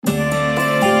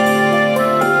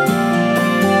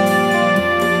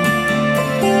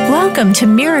Welcome to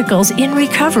Miracles in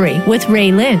Recovery with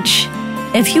Ray Lynch.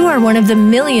 If you are one of the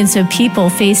millions of people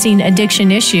facing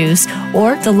addiction issues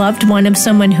or the loved one of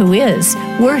someone who is,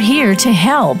 we're here to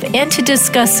help and to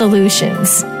discuss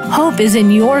solutions. Hope is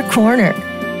in your corner.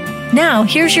 Now,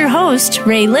 here's your host,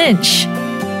 Ray Lynch.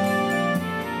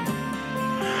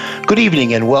 Good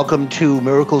evening and welcome to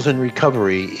Miracles in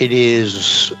Recovery. It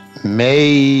is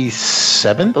May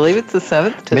 7th? I believe it's the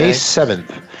 7th today. May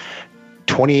 7th.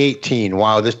 2018.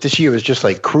 Wow, this year is just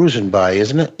like cruising by,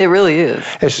 isn't it? It really is.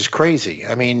 This is crazy.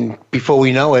 I mean, before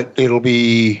we know it, it'll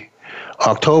be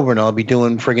October and I'll be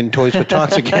doing friggin' Toys for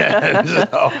Tots again. So.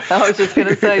 I was just going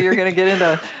to say, you're going to get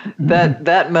into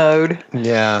that mode.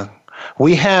 Yeah.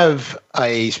 We have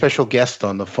a special guest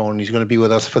on the phone. He's going to be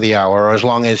with us for the hour, or as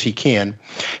long as he can.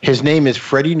 His name is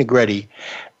Freddie Negretti,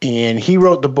 and he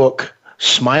wrote the book,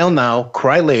 Smile Now,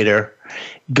 Cry Later,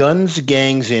 Guns,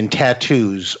 Gangs, and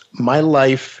Tattoos, My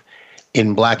Life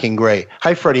in Black and Gray.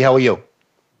 Hi, Freddie. How are you?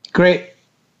 Great.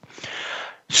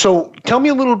 So tell me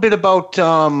a little bit about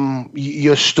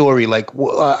your story. Like,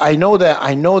 I know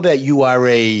that you are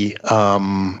a.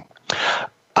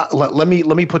 Let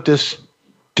me put this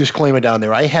disclaimer down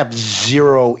there. I have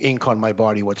zero ink on my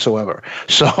body whatsoever,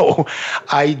 so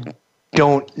I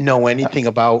don't know anything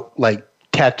about like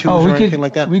tattoos or anything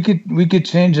like that. We could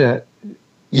change that.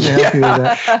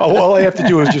 Yeah. All I have to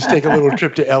do is just take a little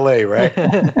trip to LA, right?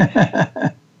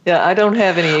 Yeah, I don't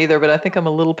have any either, but I think I'm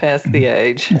a little past the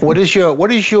age. What is your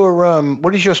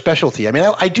specialty? I mean,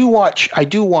 I do watch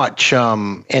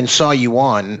and saw you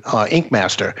on Ink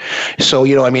Master. So,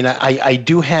 I mean, I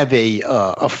do have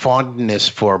a fondness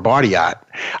for body art.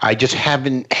 I just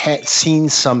haven't seen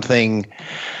something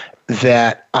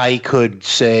that I could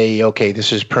say, okay,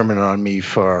 this is permanent on me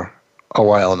for a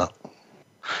while now.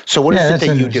 So what is it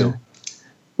that you do?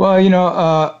 Well,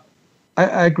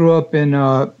 I grew up in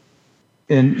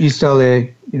East LA,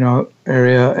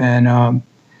 area, and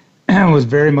was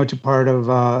very much a part of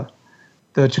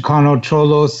the Chicano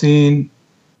Cholo scene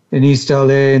in East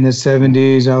LA in the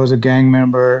 70s. I was a gang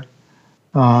member.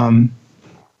 I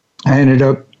ended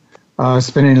up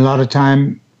spending a lot of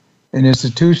time in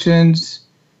institutions.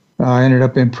 I ended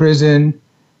up in prison,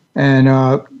 and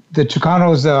the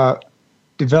Chicanos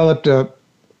developed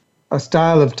a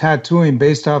style of tattooing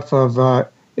based off of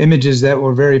images that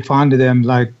were very fond of them,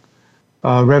 like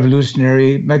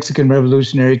Mexican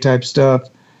revolutionary type stuff,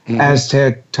 mm-hmm.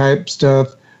 Aztec type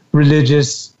stuff,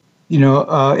 religious,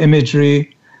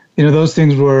 imagery. Those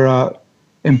things were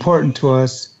important to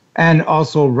us, and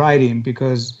also writing,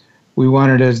 because we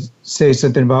wanted to say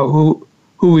something about who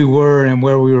we were and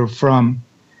where we were from.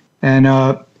 And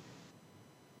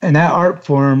that art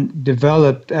form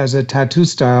developed as a tattoo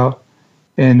style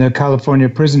in the California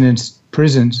prisons.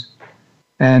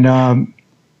 And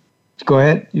go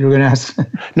ahead. You were going to ask.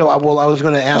 No, I was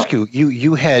going to ask you.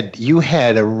 You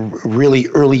had a really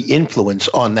early influence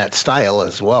on that style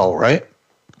as well, right?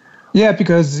 Yeah,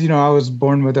 because I was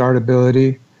born with art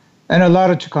ability, and a lot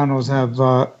of Chicanos have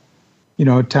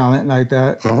talent like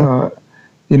that.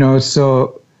 Uh-huh.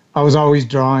 So I was always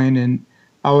drawing, and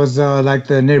I was like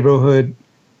the neighborhood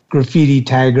graffiti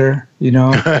tagger,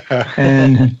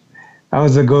 and I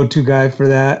was a go-to guy for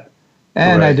that.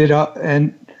 And right. I did,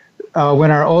 when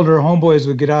our older homeboys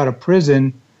would get out of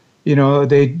prison,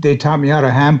 they taught me how to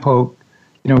hand poke,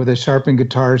 with a sharpened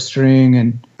guitar string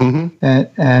and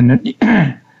and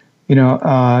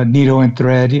needle and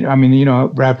thread.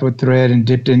 Wrapped with thread and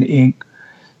dipped in ink.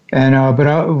 And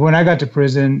when I got to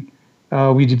prison,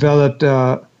 we developed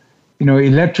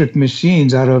electric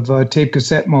machines out of tape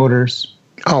cassette motors.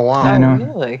 Oh wow!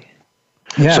 Really?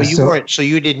 Yeah. So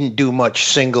you didn't do much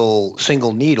single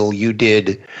needle. You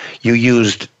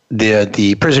used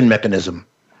the prison mechanism.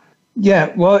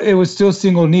 Yeah. Well, it was still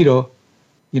single needle,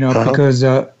 because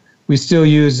we still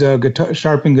use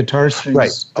sharpened guitar strings.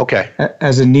 Right. Okay.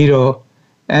 As a needle,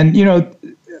 and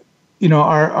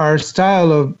our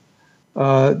style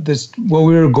of this, what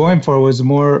we were going for was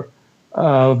more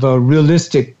of a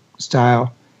realistic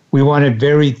style. We wanted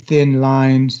very thin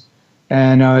lines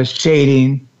and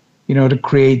shading, to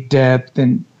create depth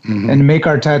and make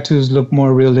our tattoos look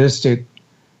more realistic.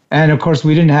 And of course,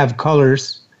 we didn't have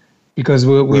colors because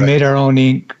we made our own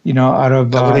ink, out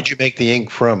of. Where did you make the ink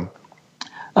from?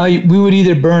 We would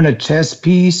either burn a chess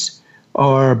piece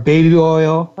or baby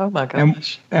oil. Oh my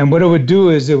gosh! And what it would do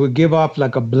is it would give off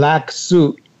like a black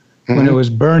soot when it was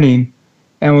burning,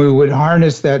 and we would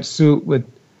harness that soot with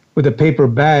a paper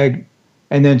bag,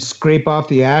 and then scrape off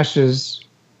the ashes,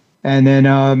 and then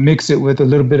mix it with a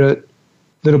little bit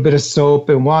of soap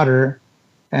and water,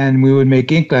 and we would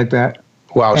make ink like that.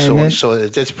 Wow. And So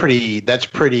that's pretty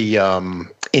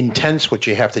intense what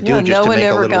you have to do Yeah, just no to one make a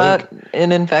ever little got ink.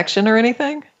 an infection or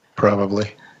anything?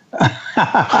 Probably.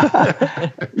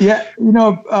 Yeah,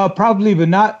 probably, but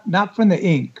not from the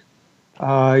ink.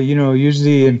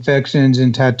 Usually infections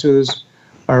and tattoos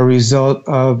are a result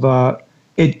of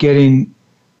it getting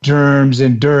germs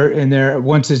and dirt in there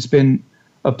once it's been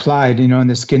applied, and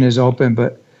the skin is open.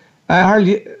 But I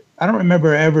don't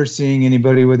remember ever seeing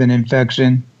anybody with an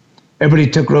infection. Everybody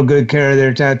took real good care of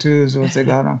their tattoos once they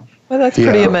got them. Well, that's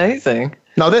pretty amazing.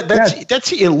 No,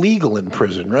 that's illegal in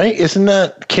prison, right? Isn't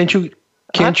that? Can't you?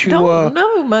 I don't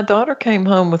know. My daughter came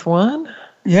home with one.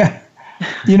 Yeah,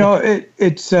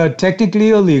 it's technically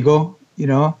illegal.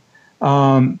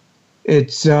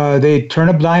 It's they turn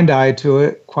a blind eye to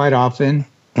it quite often.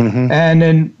 Mm-hmm. And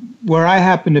then where I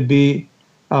happen to be,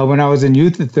 when I was in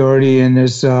youth authority in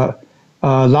this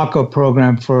lockup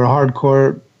program for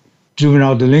hardcore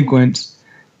juvenile delinquents,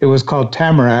 it was called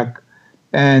Tamarack,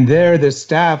 and there the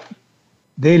staff,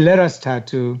 they let us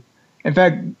tattoo. In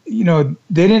fact,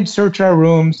 they didn't search our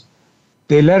rooms.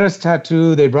 They let us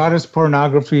tattoo. They brought us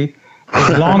pornography.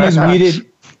 As long as we didn't,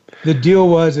 the deal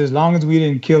was as long as we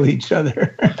didn't kill each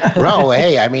other. Well,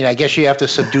 hey, I mean, I guess you have to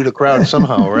subdue the crowd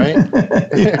somehow, right?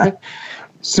 Yeah.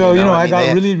 So, I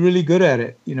got really, really good at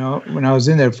it, when I was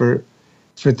in there for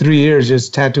 3 years,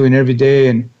 just tattooing every day.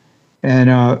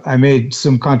 And I made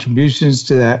some contributions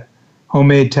to that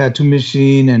homemade tattoo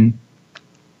machine. And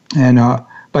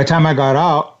by the time I got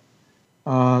out,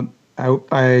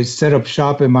 I set up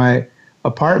shop in my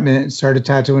apartment and started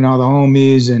tattooing all the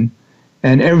homies, and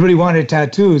everybody wanted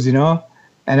tattoos, And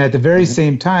at the very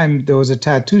same time, there was a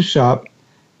tattoo shop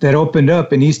that opened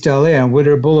up in East LA on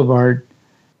Whittier Boulevard,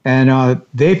 and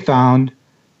they found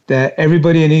that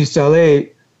everybody in East LA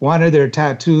wanted their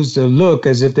tattoos to look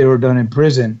as if they were done in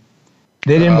prison.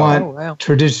 They didn't want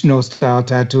traditional style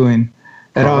tattooing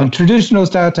at all. And traditional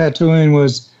style tattooing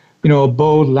was, a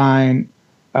bold line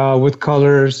with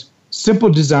colors, simple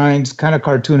designs, kind of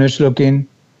cartoonish looking.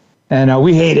 And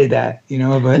we hated that,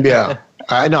 but yeah,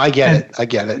 I know. I get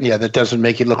it. Yeah. That doesn't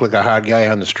make you look like a hard guy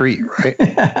on the street, right?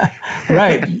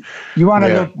 Right. You want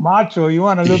to look macho. You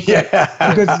want to look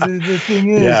because the thing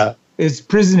is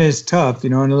prison is tough,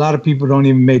 and a lot of people don't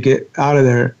even make it out of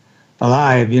there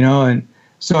alive, and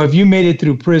so if you made it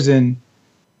through prison,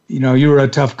 you were a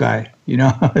tough guy,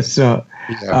 so,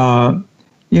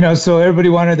 so everybody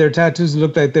wanted their tattoos to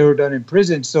look like they were done in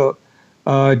prison. So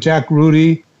Jack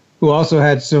Rudy, who also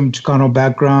had some Chicano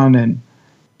background, and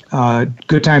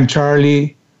Good Time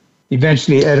Charlie,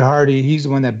 eventually Ed Hardy, he's the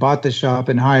one that bought the shop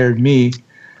and hired me.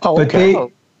 Oh, but okay.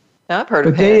 I've heard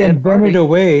of him. But they invented a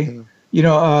way,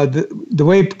 the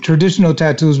way traditional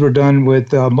tattoos were done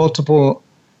with multiple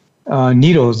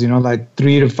needles, like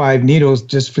 3 to 5 needles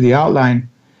just for the outline.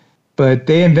 But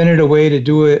they invented a way to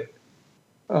do it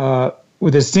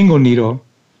with a single needle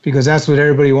because that's what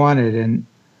everybody wanted.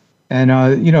 And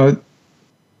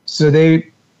so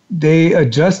they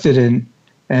adjusted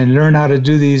and learned how to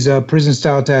do these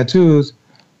prison-style tattoos.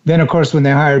 Then, of course, when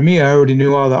they hired me, I already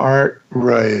knew all the art.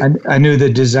 Right. I knew the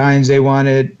designs they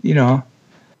wanted,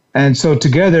 And so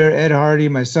together, Ed Hardy,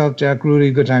 myself, Jack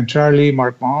Rudy, Good Time Charlie,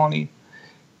 Mark Mahoney,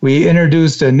 we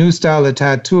introduced a new style of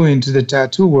tattooing to the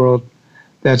tattoo world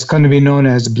that's going to be known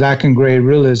as black and gray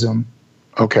realism.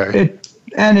 Okay.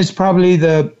 It's probably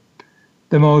the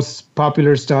most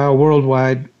popular style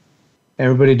worldwide.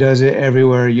 Everybody does it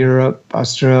everywhere, Europe,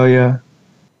 Australia,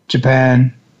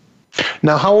 Japan.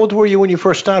 Now, how old were you when you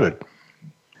first started?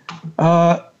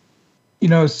 So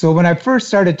when I first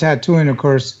started tattooing, of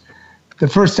course, the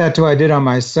first tattoo I did on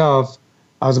myself,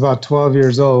 I was about 12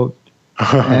 years old.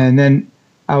 And then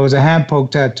I was a hand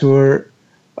poke tattooer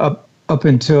up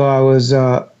until I was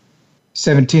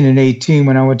 17 and 18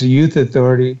 when I went to youth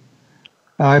authority.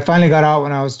 I finally got out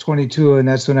when I was 22, and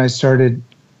that's when I started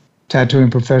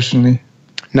tattooing professionally.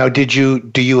 Now, do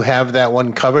you have that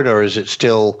one covered, or is it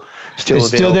still available?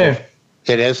 Still there.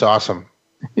 It is awesome.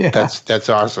 Yeah, that's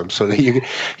awesome. So you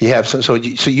have so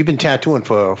you've been tattooing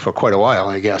for quite a while,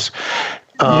 I guess.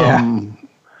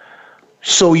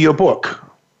 So your book,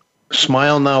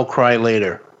 Smile Now, Cry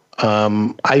Later.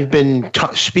 I've been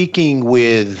speaking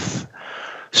with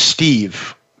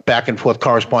Steve back and forth,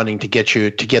 corresponding to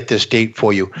get this date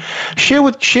for you. Share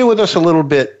with us a little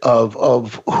bit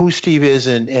of who Steve is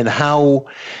and how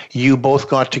you both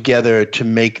got together to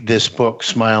make this book,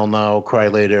 Smile Now, Cry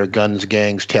Later: Guns,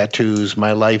 Gangs, Tattoos,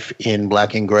 My Life in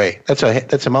Black and Gray. That's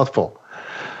a mouthful.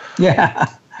 Yeah.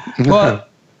 Well,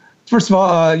 first of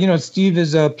all, Steve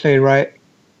is a playwright,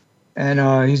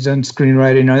 and he's done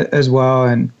screenwriting as well,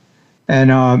 and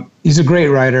he's a great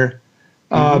writer.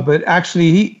 But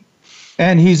actually,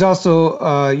 and he's also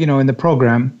in the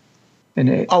program,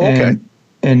 in okay.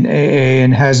 in AA,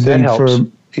 and has been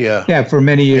for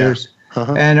many years. Yeah.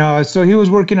 Uh-huh. And so he was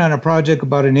working on a project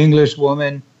about an English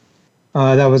woman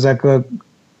that was like a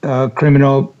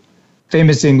criminal,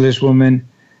 famous English woman,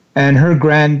 and her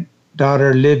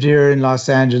granddaughter lived here in Los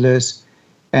Angeles,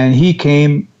 and he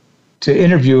came to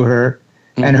interview her,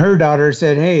 and her daughter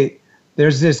said, "Hey,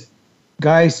 there's this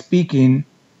guy speaking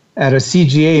at a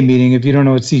CGA meeting. If you don't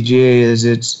know what CGA is,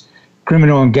 it's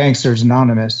Criminal and Gangsters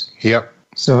Anonymous." Yep.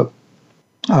 So,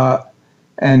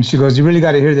 and she goes, "You really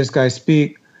got to hear this guy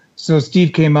speak." So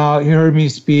Steve came out. He heard me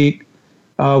speak.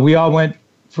 We all went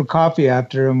for coffee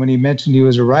after, and when he mentioned he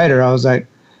was a writer, I was like,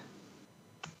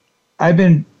 "I've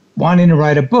been wanting to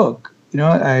write a book,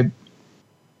 but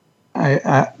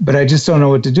I just don't know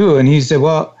what to do." And he said,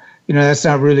 "Well, that's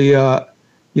not really, my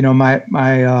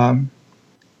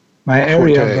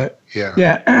area,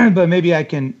 but but maybe I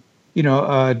can,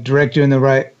 direct you in the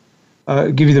right,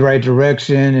 give you the right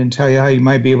direction and tell you how you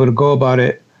might be able to go about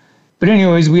it." But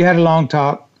anyways, we had a long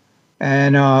talk,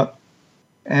 and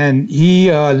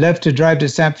he left to drive to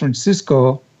San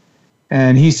Francisco,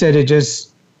 and he said it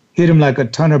just hit him like a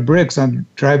ton of bricks on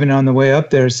driving on the way up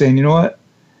there, saying, "You know what,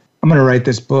 I'm going to write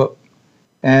this book."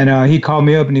 And he called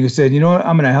me up and he said, "You know what,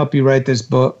 I'm going to help you write this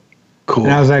book." Cool.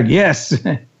 And I was like, "Yes."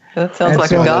 That sounds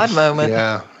like a God moment.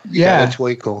 Yeah, that's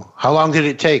way cool. How long did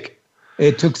it take?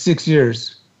 It took 6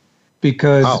 years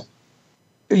because,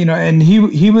 and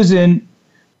he was in,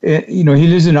 he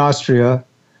lives in Austria,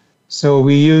 so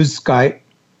we used Skype.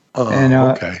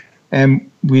 Okay. And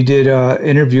we did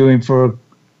interviewing for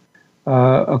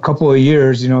a couple of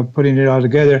years, putting it all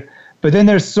together. But then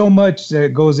there's so much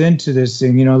that goes into this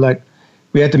thing, like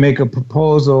we had to make a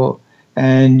proposal,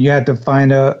 and you had to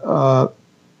find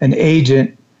an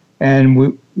agent, and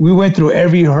we went through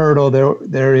every hurdle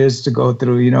there is to go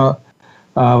through. We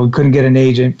couldn't get an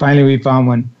agent. Finally, we found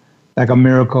one, like a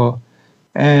miracle.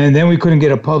 And then we couldn't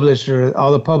get a publisher.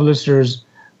 All the publishers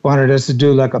wanted us to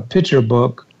do like a picture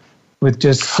book with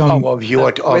just some with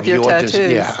your tattoos.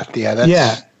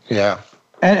 Yeah.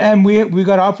 And we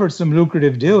got offered some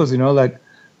lucrative deals. Like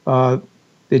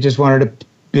they just wanted a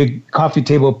big coffee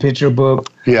table picture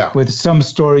book with some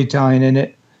storytelling in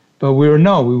it. But we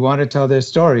want to tell this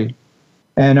story.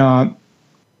 And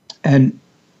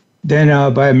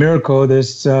then by a miracle, the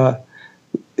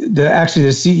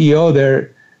CEO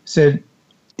there said,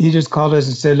 he just called us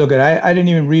and said, "Look, I didn't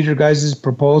even read your guys'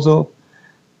 proposal,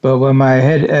 but when my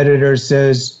head editor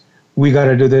says we got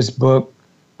to do this book,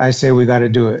 I say we got to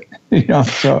do it."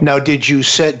 So. Now, did you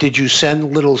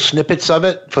send little snippets of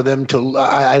it for them to?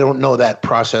 I don't know that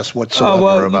process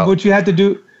whatsoever. What you had to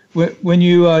do when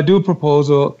you do a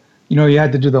proposal, you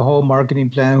had to do the whole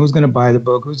marketing plan. Who's going to buy the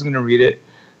book? Who's going to read it?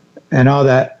 And all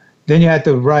that. Then you had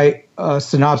to write a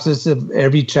synopsis of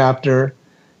every chapter.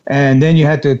 And then you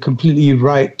had to completely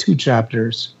write 2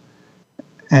 chapters.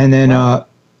 And then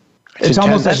it's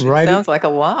almost like writing. Sounds like a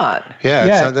lot.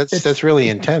 Yeah, that's really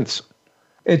intense.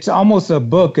 It's almost a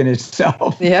book in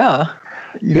itself. Yeah.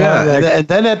 And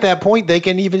then at that point, they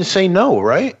can even say no,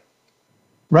 right?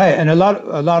 Right. And a lot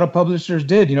of publishers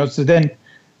did, so then,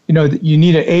 you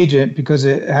need an agent because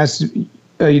it has to,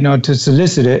 to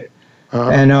solicit it.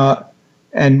 Uh-huh.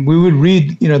 And we would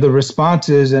read, the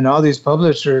responses, and all these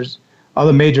publishers, all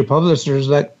the major publishers,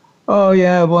 like, "Oh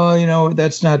yeah, well,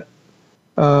 that's not,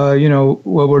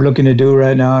 what we're looking to do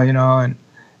right now, and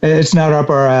it's not up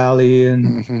our alley." And,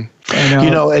 mm-hmm.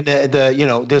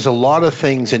 And there's a lot of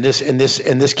things in this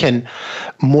can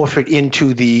morph it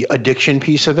into the addiction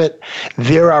piece of it.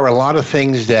 There are a lot of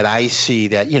things that I see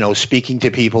that, speaking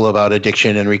to people about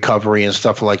addiction and recovery and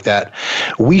stuff like that,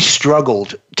 we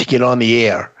struggled to get on the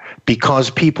air because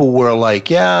people were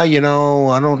like, I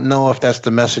don't know if that's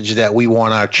the message that we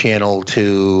want our channel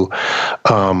to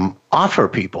offer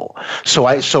people. So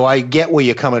I get where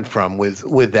you're coming from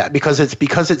with that, because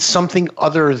it's something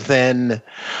other than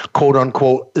quote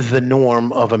unquote the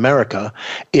norm of America.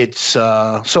 It's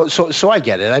so I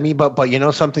get it. I mean, but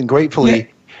something, gratefully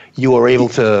you were able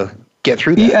to get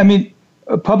through that. Yeah, I mean,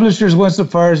 publishers went so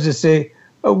far as to say,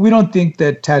 "We don't think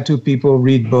that tattoo people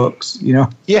read books," Yeah,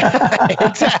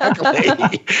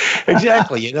 exactly.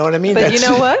 Exactly. You know what I mean? But you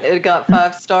know what? It got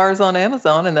 5 stars on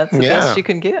Amazon, and that's the best you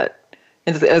can get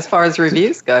as far as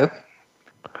reviews go.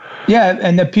 Yeah,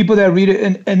 and the people that read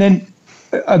it, and then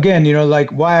again, like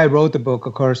why I wrote the book,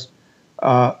 of course,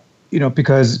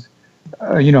 because,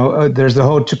 there's the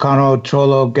whole Chicano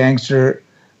Cholo gangster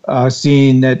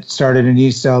scene that started in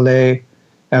East LA.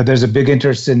 There's a big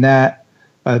interest in that.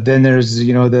 Then there's,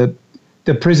 the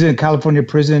California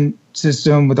prison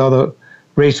system with all the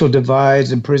racial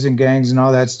divides and prison gangs and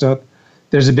all that stuff.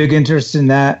 there's a big interest in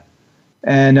that.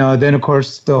 And then, of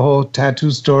course, the whole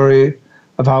tattoo story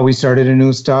of how we started a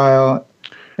new style.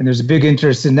 And there's a big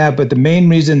interest in that. But the main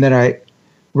reason that I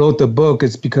wrote the book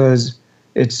is because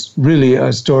it's really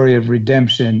a story of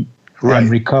redemption and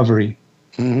recovery.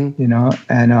 Mm-hmm. You know,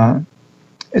 and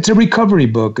it's a recovery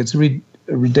book. It's a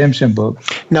redemption book.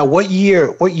 Now, what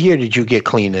year did you get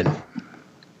clean in?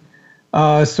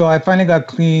 So I finally got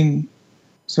clean.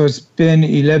 So it's been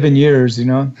 11 years, you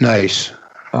know. Nice.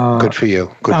 Good for you.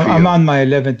 I'm on my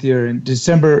 11th year. In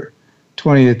December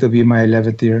 20th will be my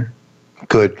 11th year.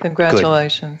 Good.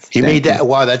 Congratulations. Good. You made that.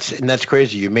 Wow, that's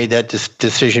crazy. You made that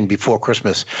decision before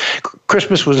Christmas.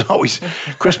 Christmas was always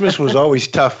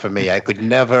tough for me. I could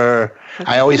never.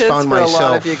 I always found myself. For a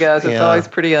lot of you guys, it's always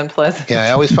pretty unpleasant. Yeah,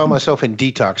 I always found myself in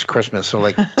detox Christmas, so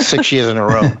like 6 years in a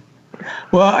row.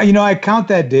 Well, you know, I count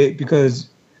that date because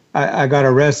I got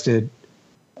arrested,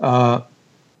 but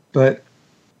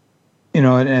you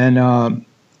know,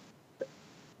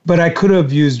 but I could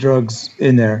have used drugs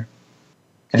in there,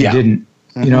 and didn't.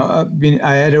 Mm-hmm. You know,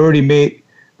 I had already made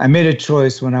a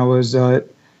choice when I was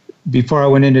before I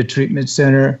went into treatment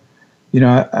center. You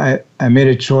know, I made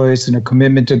a choice and a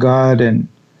commitment to God and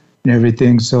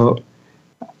everything. So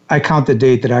I count the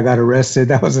date that I got arrested.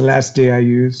 That was the last day I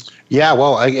used. Yeah,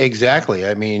 well, exactly.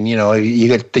 I mean, you know, you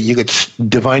get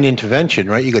divine intervention,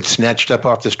 right? You get snatched up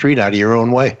off the street out of your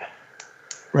own way.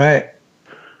 Right.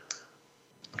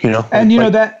 You know, and you know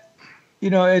that, you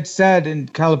know, it's sad in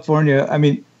California. I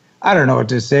mean, I don't know what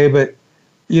to say, but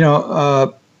you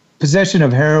know, possession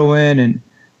of heroin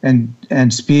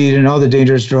and speed and all the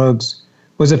dangerous drugs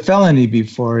was a felony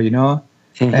before, you know,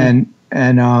 mm-hmm.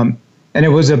 and it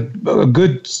was a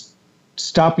good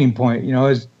stopping point, you know,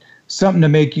 it's something to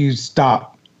make you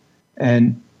stop.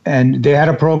 And they had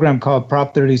a program called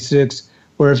Prop 36,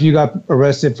 where if you got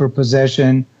arrested for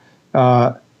possession,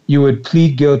 you would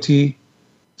plead guilty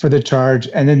for the charge,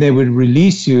 and then they would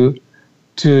release you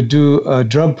to do a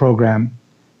drug program,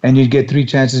 and you'd get 3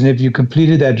 chances. And if you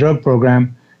completed that drug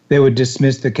program, they would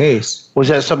dismiss the case. Was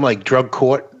that something like drug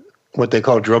court? What they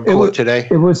call drug court today?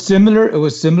 It was similar. It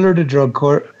was similar to drug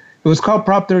court. It was called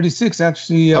Prop 36.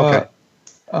 Actually, okay.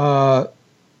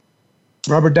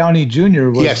 Robert Downey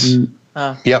Jr. was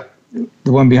the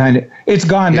one behind it. It's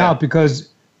gone now because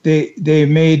they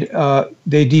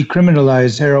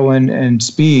decriminalized heroin and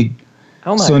speed.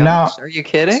 Oh my gosh! Now, are you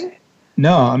kidding?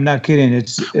 No, I'm not kidding.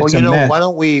 It's well, you a know, mess. why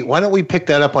don't we pick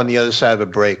that up on the other side of a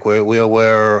break?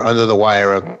 We're under the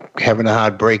wire, having a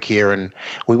hard break here, and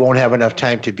we won't have enough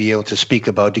time to be able to speak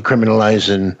about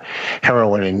decriminalizing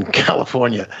heroin in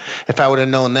California. If I would have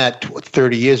known that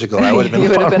 30 years ago, I would have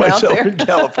been found myself in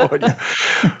California.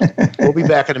 We'll be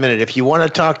back in a minute. If you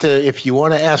want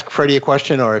to ask Freddie a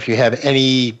question, or if you have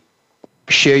any.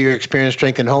 Share your experience,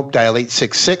 strength, and hope. Dial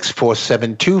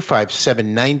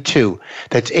 866-472-5792.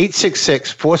 That's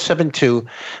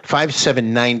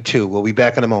 866-472-5792. We'll be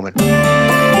back in a moment.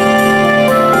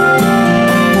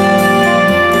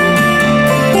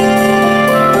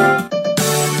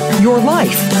 Your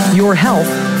life, your health,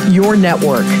 your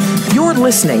network. You're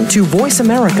listening to Voice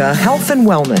America Health and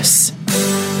Wellness.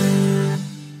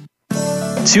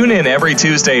 Tune in every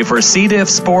Tuesday for C. diff,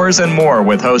 spores, and more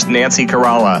with host Nancy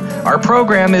Caralla. Our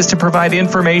program is to provide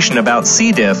information about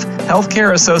C. diff,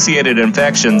 healthcare-associated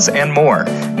infections, and more.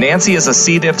 Nancy is a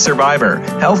C. diff survivor,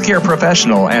 healthcare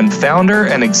professional, and founder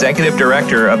and executive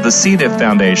director of the C. diff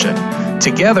Foundation.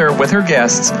 Together with her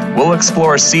guests, we'll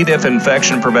explore C. diff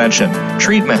infection prevention,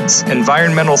 treatments,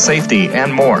 environmental safety,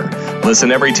 and more.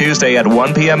 Listen every Tuesday at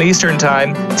 1 p.m. Eastern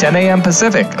Time, 10 a.m.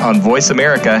 Pacific on Voice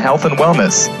America Health and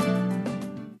Wellness.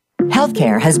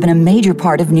 Healthcare has been a major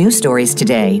part of news stories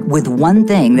today, with one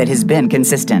thing that has been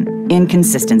consistent: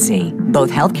 inconsistency.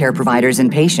 Both healthcare providers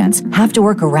and patients have to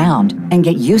work around and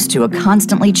get used to a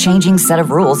constantly changing set of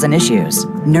rules and issues.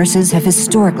 Nurses have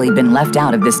historically been left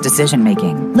out of this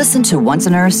decision-making. Listen to Once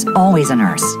a Nurse, Always a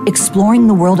Nurse, exploring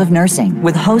the world of nursing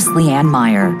with host Leanne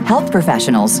Meyer. Health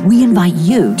professionals, we invite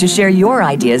you to share your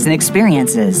ideas and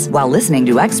experiences while listening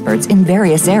to experts in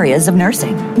various areas of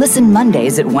nursing. Listen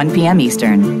Mondays at 1 p.m.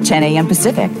 Eastern, 10 a.m.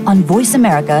 Pacific on Voice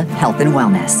America Health and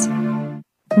Wellness.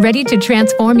 Ready to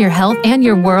transform your health and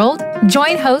your world?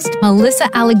 Join host Melissa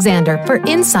Alexander for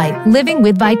Insight Living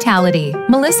with Vitality.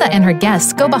 Melissa and her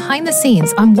guests go behind the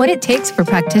scenes on what it takes for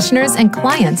practitioners and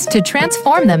clients to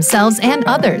transform themselves and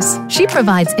others. She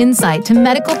provides insight to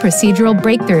medical procedural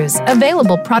breakthroughs,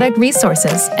 available product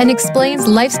resources, and explains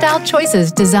lifestyle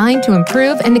choices designed to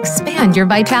improve and expand your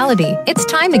vitality. It's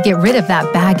time to get rid of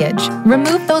that baggage,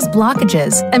 remove those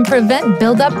blockages, and prevent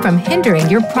buildup from hindering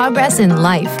your progress in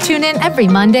life. Tune in every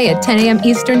Monday at 10 a.m.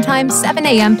 Eastern Time, 7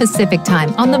 a.m. Pacific Pacific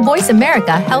Time on the Voice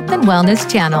America Health and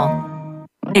Wellness channel.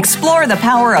 Explore the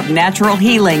power of natural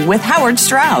healing with Howard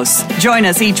Strauss. Join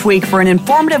us each week for an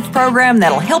informative program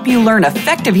that'll help you learn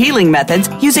effective healing methods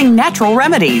using natural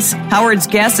remedies. Howard's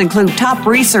guests include top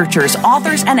researchers,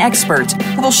 authors, and experts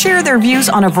who will share their views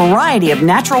on a variety of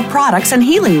natural products and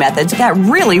healing methods that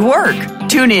really work.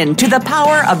 Tune in to The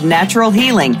Power of Natural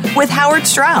Healing with Howard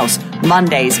Strauss,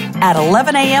 Mondays at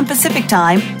 11 a.m. Pacific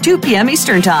Time, 2 p.m.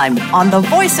 Eastern Time on the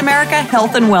Voice America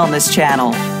Health and Wellness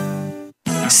channel.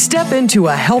 Step into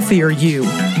a healthier you.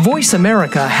 Voice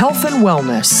America Health and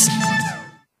Wellness.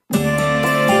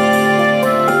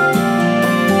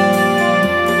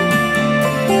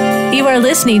 You are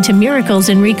listening to Miracles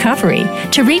in Recovery.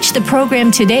 To reach the program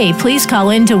today, please call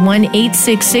in to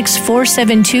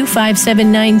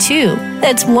 1-866-472-5792.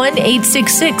 That's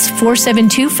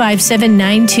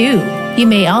 1-866-472-5792. You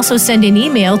may also send an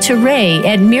email to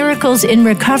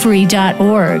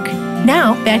ray@miraclesinrecovery.org.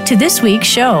 Now, back to this week's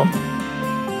show.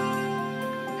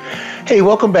 Hey,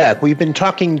 welcome back. We've been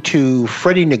talking to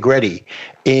Freddie Negretti,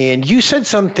 and you said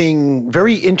something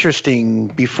very interesting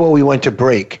before we went to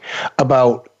break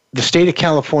about the state of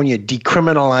California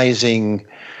decriminalizing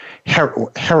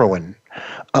heroin.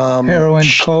 Heroin,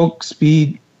 coke,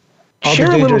 speed.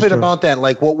 Share a little bit about that,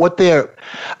 like what their,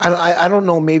 I don't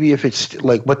know, maybe if it's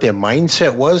like what their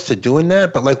mindset was to doing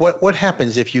that, but like what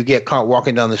happens if you get caught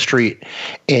walking down the street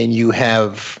and you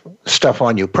have stuff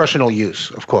on you, personal use,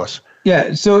 of course.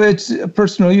 Yeah, so it's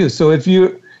personal use. So if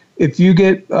you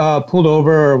get pulled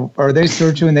over or they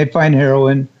search you and they find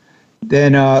heroin,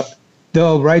 then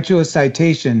they'll write you a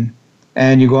citation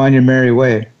and you go on your merry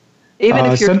way. Even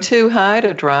if you're too high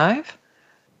to drive?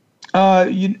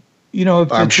 You know,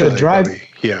 if I'm it's sure a drive,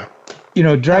 yeah. You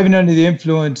know, driving under the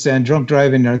influence and drunk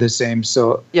driving are the same.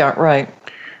 So yeah, right.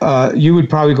 You would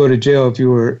probably go to jail if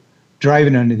you were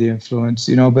driving under the influence,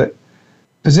 you know, but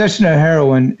possession of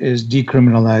heroin is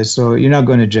decriminalized, so you're not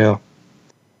going to jail.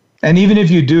 And even if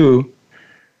you do,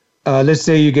 let's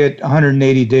say you get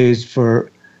 180 days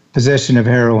for possession of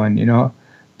heroin, you know,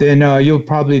 then you'll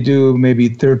probably do maybe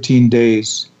 13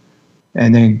 days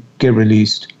and then get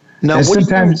released. Now, and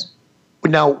sometimes.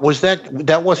 Now, was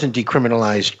that wasn't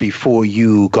decriminalized before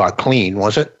you got clean,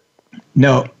 was it?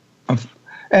 No.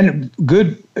 And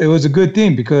it was a good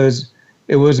thing because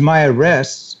it was my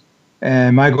arrests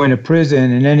and my going to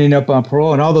prison and ending up on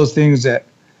parole and all those things that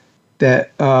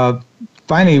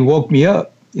finally woke me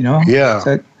up, you know? Yeah. It's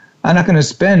like, I'm not going to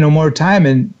spend no more time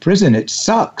in prison. It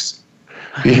sucks.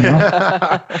 Yeah. You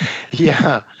know?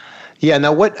 Yeah. Yeah.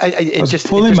 Now, I was just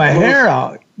pulling my hair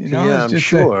out, you know? Yeah, I'm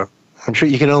sure. I'm sure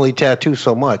you can only tattoo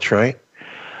so much, right?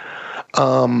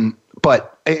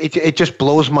 But it just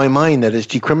blows my mind that it's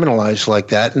decriminalized like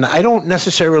that, and I don't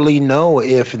necessarily know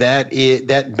if that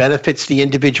benefits the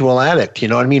individual addict. You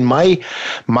know what I mean? My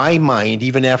mind,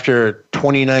 even after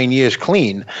 29 years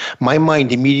clean, my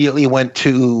mind immediately went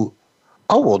to,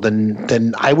 oh well,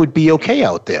 then I would be okay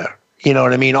out there. You know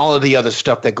what I mean? All of the other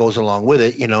stuff that goes along with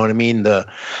it. You know what I mean? The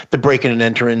breaking and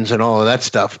enterings and all of that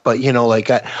stuff. But you know,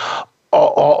 like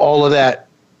all of that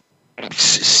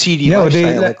seedy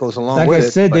lifestyle that goes along with it. Like I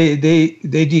said,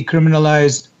 they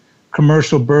decriminalized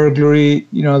commercial burglary.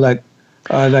 You know, like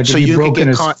so if you broke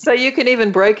in so you can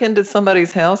even break into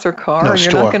somebody's house or car, and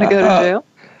you're not going to go to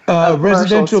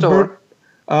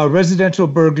jail. Residential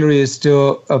burglary is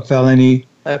still a felony.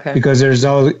 Okay. Because there's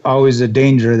always a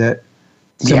danger that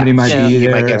somebody might be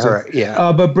there. Might get hurt.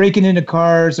 Yeah. But breaking into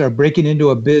cars or breaking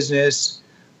into a business.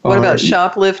 What about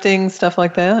shoplifting, stuff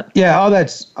like that? Yeah, all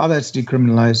that's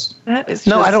decriminalized. That is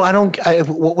I don't.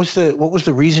 What was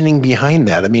the reasoning behind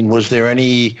that? I mean, was there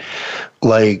any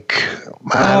I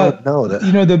don't know that.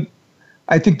 You know,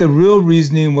 I think the real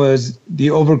reasoning was the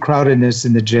overcrowdedness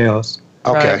in the jails.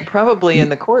 Okay. Right. Probably in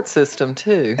the court system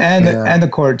too. And the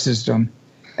court system,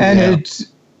 and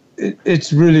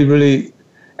it's really, really,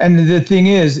 and the thing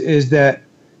is that.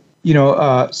 You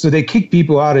know, so they kick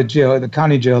people out of jail, the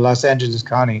county jail, Los Angeles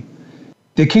County.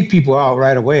 They kick people out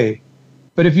right away.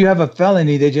 But if you have a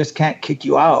felony, they just can't kick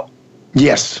you out.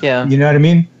 Yes. Yeah. You know what I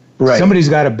mean? Right. Somebody's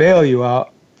got to bail you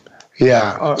out.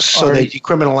 Yeah. So they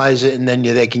decriminalize it and then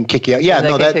they can kick you out. Yeah.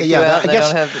 No. That. Yeah.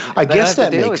 I guess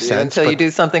that makes sense until you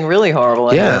do something really horrible.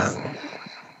 I guess.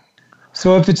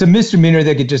 So if it's a misdemeanor,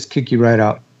 they could just kick you right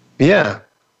out. Yeah.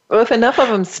 Well, if enough of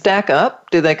them stack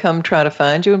up, do they come try to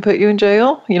find you and put you in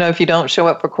jail? You know, if you don't show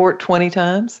up for court 20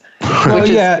 times? Well,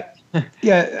 yeah. I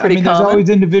mean, there's always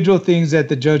individual things that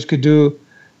the judge could do.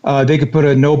 They could put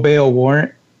a no bail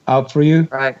warrant out for you,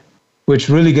 right? Which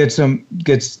really gets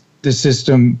the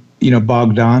system, you know,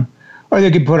 bogged down. Or they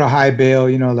could put a high bail,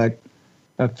 you know, like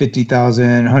a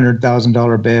 $50,000,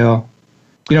 $100,000 bail,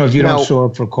 if you don't show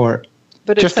up for court.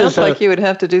 But it sounds like you would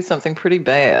have to do something pretty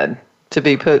bad to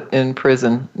be put in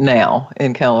prison now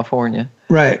in California.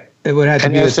 Right. It would have to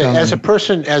be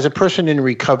as a person in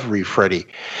recovery, Freddie,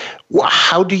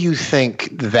 how do you think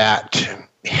that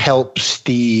helps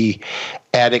the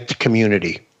addict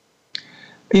community?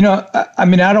 I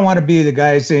mean, I don't want to be the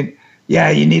guy saying,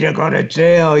 "Yeah, you need to go to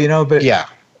jail," but yeah.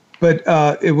 But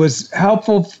it was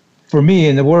helpful for me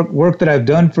in the work that I've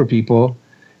done for people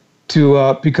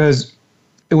to because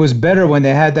it was better when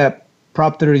they had that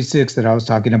Prop 36 that I was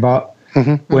talking about.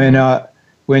 Mm-hmm.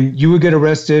 When you would get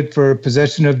arrested for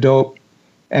possession of dope,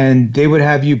 and they would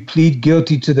have you plead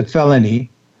guilty to the felony,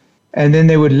 and then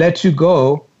they would let you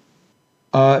go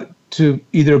to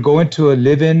either go into a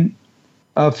live-in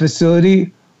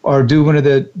facility or do one of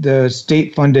the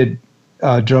state-funded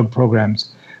drug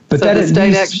programs. But so the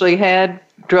state actually had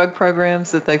drug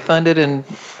programs that they funded, and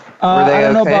were they I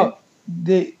don't know about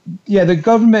the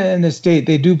government and the state.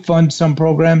 They do fund some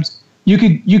programs. You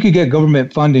could get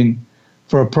government funding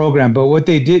for a program, but what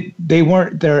they did, they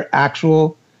weren't their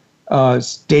actual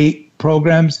state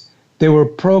programs. They were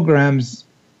programs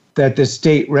that the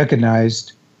state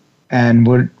recognized and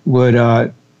would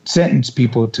sentence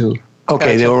people to.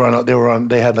 Okay, they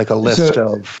had like a list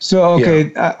of. So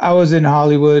okay, yeah. I was in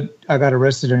Hollywood. I got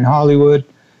arrested in Hollywood.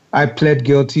 I pled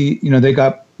guilty. They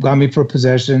got me for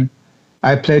possession.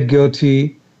 I pled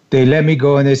guilty. They let me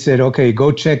go and they said, okay,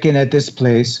 go check in at this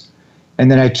place. And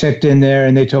then I checked in there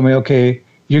and they told me, okay,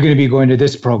 you're going to be going to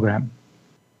this program.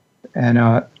 And,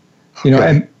 and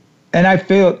I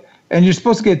failed. And you're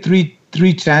supposed to get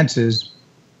three chances.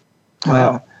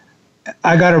 Wow.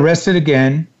 I got arrested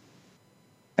again.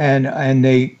 And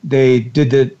they did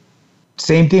the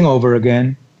same thing over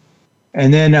again.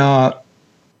 And then I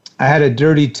had a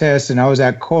dirty test and I was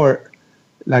at court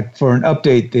like for an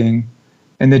update thing.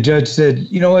 And the judge said,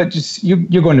 you know what, just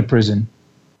you're going to prison.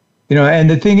 And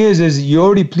the thing is you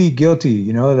already plead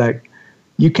guilty, like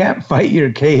you can't fight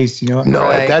your case, No,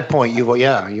 right. At that point, you've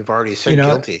already said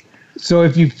guilty. So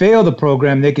if you fail the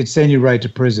program, they could send you right to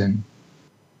prison.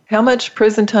 How much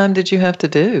prison time did you have to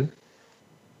do?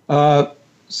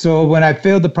 So when I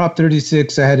failed the Prop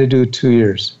 36, I had to do 2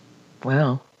 years.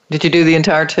 Wow. Did you do the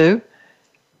entire 2?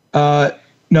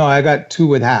 No, I got 2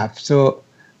 with half. So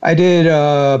I did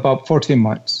about 14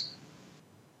 months.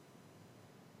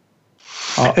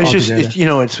 It's just,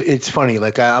 it's funny.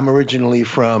 Like I'm originally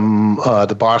from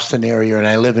the Boston area, and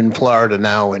I live in Florida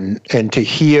now. And to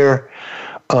hear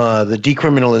the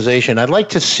decriminalization, I'd like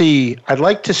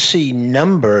to see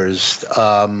numbers.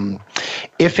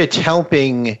 If it's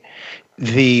helping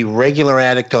the regular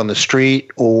addict on the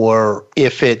street, or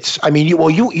if it's,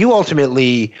 you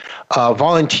ultimately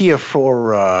volunteer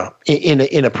for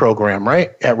in a program,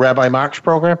 right? At Rabbi Mark's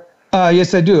program.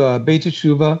 Yes, I do. Beit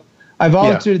Teshuva. I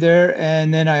volunteer there,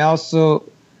 and then I also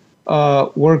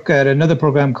work at another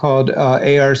program called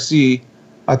ARC,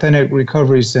 Authentic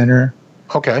Recovery Center.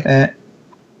 Okay.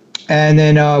 And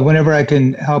then whenever I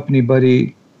can help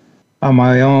anybody on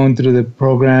my own through the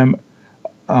program,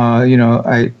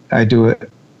 I do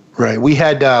it. Right. We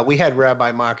had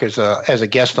Rabbi Mark as a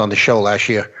guest on the show last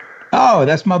year. Oh,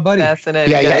 that's my buddy.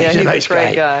 Fascinating. Yeah, he's a nice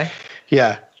great guy.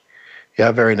 Yeah,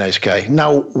 very nice guy.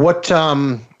 Now, what'd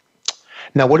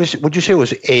you say it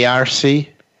was ARC?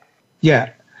 Yeah,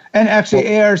 and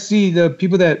actually ARC, the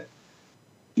people that,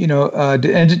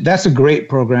 and that's a great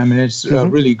program, and it's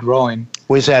really growing.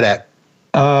 Where's that at?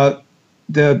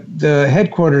 The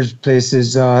headquarters place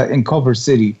is in Culver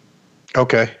City.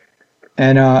 Okay.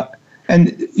 And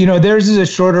theirs is a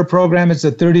shorter program. It's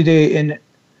a 30-day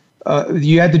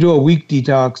you had to do a week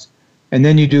detox, and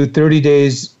then you do 30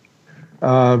 days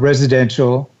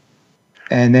residential,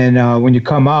 and then when you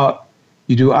come out,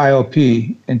 you do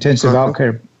IOP, intensive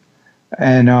outcare,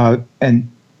 and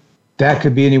that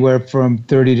could be anywhere from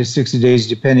 30 to 60 days,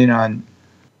 depending on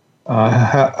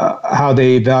how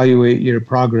they evaluate your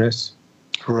progress.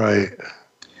 Right.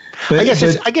 But,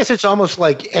 I guess it's almost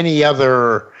like any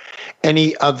other. No,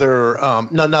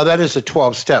 that is a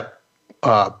 12-step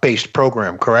based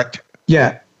program, correct?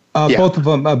 Yeah. Both of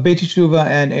them, Beit Teshuva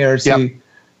and ARC. Yep.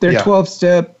 They're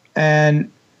 12-step and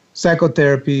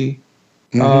psychotherapy.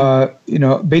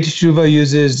 Mm-hmm. Beit Teshuva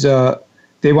uses.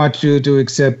 They want you to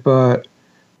accept, the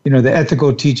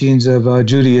ethical teachings of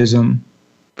Judaism.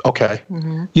 Okay.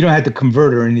 Mm-hmm. You don't have to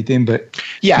convert or anything, but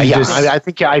I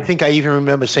think I even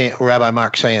remember saying Rabbi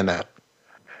Mark saying that.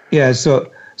 Yeah.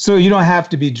 So you don't have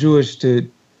to be Jewish to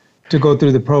go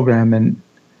through the program, and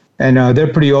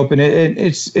they're pretty open.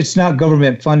 It's not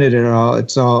government funded at all.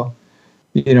 It's all,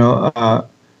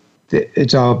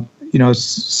 it's all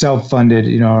self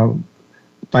funded,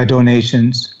 by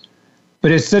donations,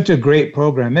 but it's such a great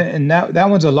program, and that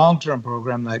one's a long-term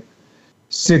program, like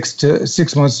 6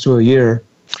 months to a year.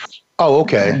 Oh,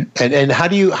 okay. And how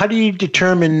do you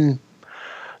determine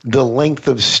the length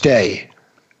of stay?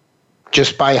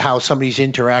 Just by how somebody's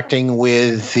interacting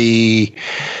with the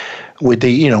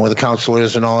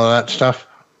counselors and all of that stuff?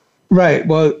 Right.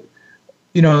 Well,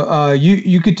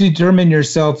 you could determine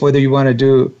yourself whether you want to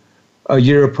do a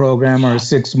year program or a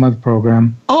 6-month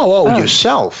program. Oh,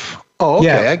 yourself. Oh, okay.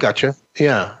 Yeah. I gotcha.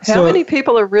 Yeah. How many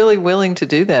people are really willing to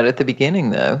do that at the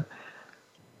beginning, though?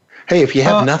 Hey, if you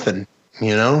have nothing,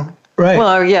 Right.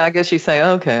 Well, yeah, I guess you say,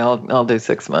 okay, I'll do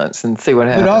 6 months and see what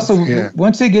happens. But also,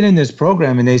 once they get in this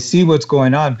program and they see what's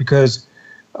going on, because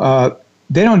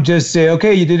they don't just say,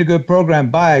 okay, you did a good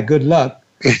program, bye, good luck.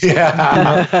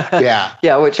 Yeah.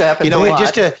 Yeah, which happens a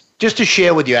lot. Just to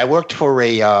share with you, I worked for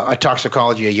a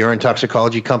urine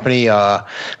toxicology company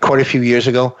quite a few years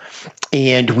ago,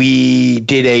 and we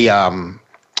did the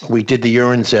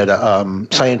urines at a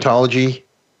Scientology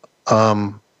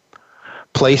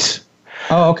place.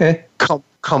 Oh, okay.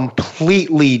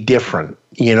 Completely different,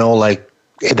 like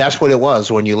that's what it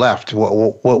was when you left.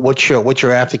 What's your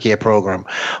aftercare program?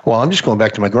 Well, I'm just going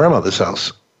back to my grandmother's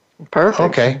house. Perfect.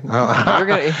 Okay.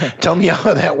 Tell me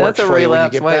how that works for you when you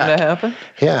get back. That's a relapse waiting to happen.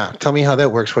 Yeah. Tell me how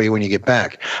that works for you when you get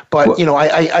back. But,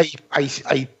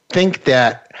 I think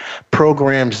that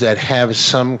programs that have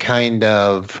some kind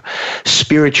of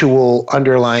spiritual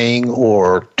underlying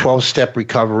or 12-step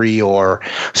recovery or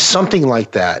something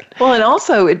like that. Well, and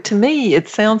also, to me, it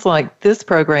sounds like this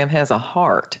program has a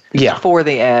heart for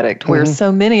the addict, where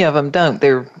so many of them don't.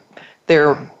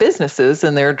 They're businesses,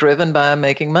 and they're driven by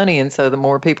making money. And so the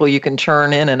more people you can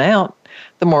churn in and out,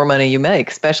 the more money you make,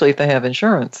 especially if they have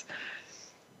insurance.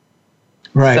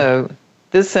 Right. So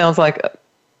this sounds like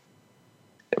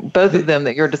both of them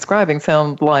that you're describing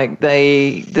sound like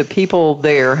the people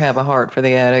there have a heart for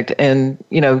the addict, and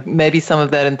maybe some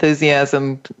of that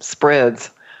enthusiasm spreads.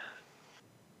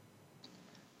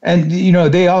 And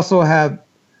they also have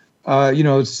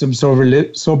some sober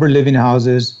living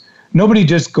houses. Nobody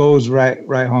just goes right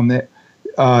home.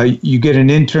 You get an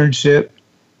internship.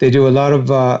 They do a lot of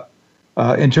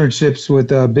internships with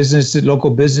local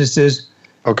businesses.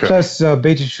 Okay. Plus,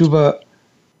 Beit Teshuva,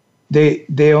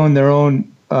 they own their own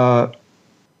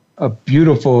a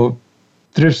beautiful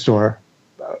thrift store,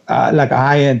 like a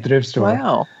high-end thrift store.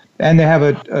 Wow. And they have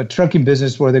a trucking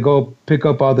business where they go pick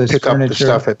up all this furniture. Pick up the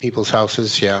stuff at people's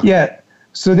houses, yeah. Yeah.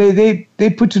 So they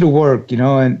put you to work,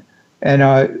 and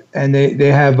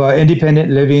they have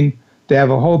independent living. They have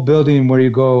a whole building where you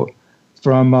go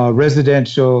from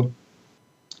residential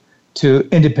to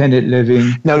independent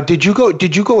living. Now, did you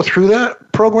go through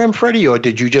that program, Freddie, or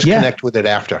did you just connect with it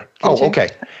after? Okay.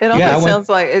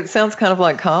 It sounds kind of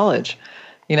like college,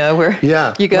 where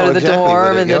you go to the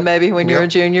dorm, and then maybe when you're a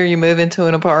junior, you move into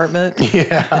an apartment.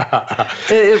 Yeah.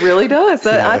 It really does.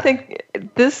 I think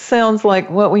this sounds like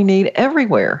what we need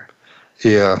everywhere.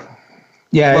 Yeah.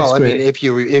 Yeah. Well, I mean, if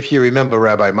you remember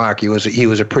Rabbi Mark, he was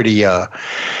a pretty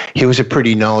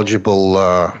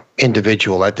knowledgeable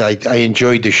individual. I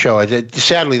enjoyed the show.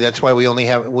 Sadly, that's why we only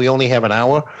have an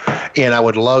hour, and I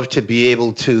would love to be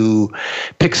able to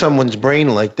pick someone's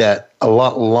brain like that a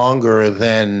lot longer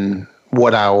than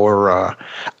what our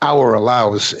hour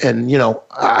allows. And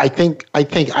I think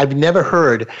I've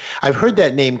heard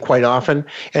that name quite often,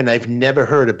 and I've never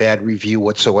heard a bad review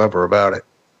whatsoever about it.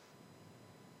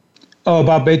 Oh,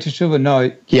 about Beit Teshuva?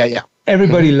 No. Yeah.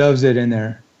 Everybody loves it in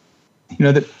there.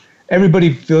 That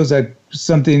everybody feels like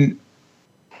something.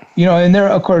 And there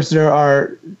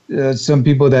are some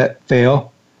people that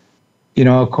fail.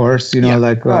 Of course. They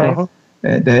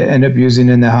end up using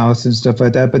in the house and stuff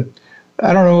like that. But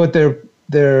I don't know what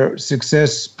their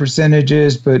success percentage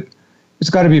is, but it's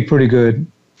got to be pretty good.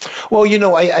 Well,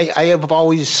 I have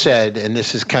always said, and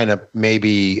this is kind of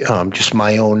maybe just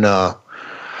my own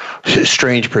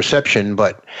strange perception,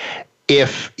 but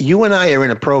if you and I are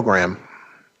in a program,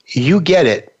 you get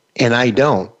it and I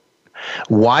don't,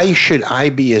 why should I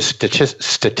be a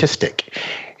statistic?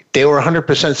 They were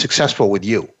 100% successful with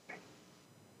you,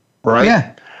 right? Yeah.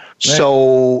 Right.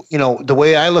 So, the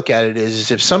way I look at it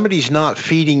is if somebody's not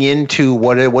feeding into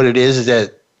what it is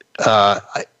that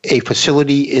a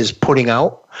facility is putting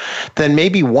out, then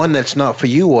maybe one, that's not for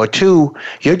you, or two,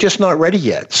 you're just not ready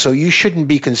yet. So you shouldn't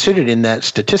be considered in that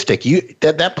statistic.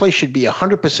 That place should be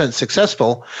 100%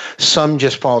 successful. Some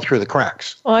just fall through the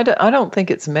cracks. Well, I don't think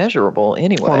it's measurable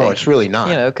anyway. Well, no, it's really not.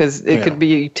 Because it could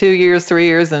be 2 years, 3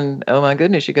 years, and oh my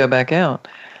goodness, you go back out.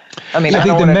 I mean, I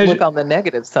don't want to look on the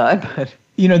negative side, but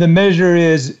the measure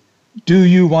is, do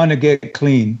you want to get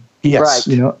clean? Yes.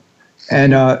 Right.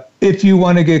 And if you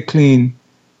want to get clean,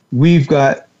 we've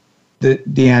got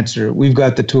the answer. We've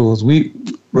got the tools. We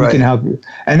can help you.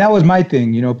 And that was my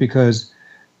thing, because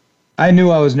I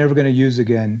knew I was never going to use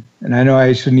again. And I know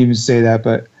I shouldn't even say that,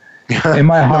 but in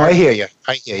my heart, I hear you.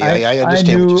 I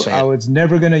understand what you're saying. I was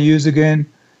never going to use again,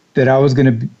 that I was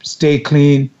going to stay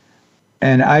clean.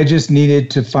 And I just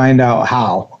needed to find out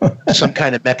how. Some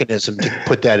kind of mechanism to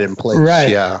put that in place. Right.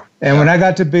 Yeah. And when I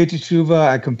got to Beit Teshuva,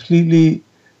 I completely,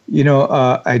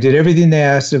 I did everything they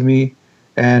asked of me.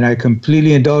 And I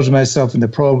completely indulged myself in the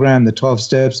program, the 12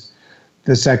 steps,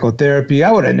 the psychotherapy.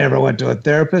 I would have never went to a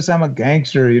therapist. I'm a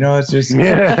gangster, it's just,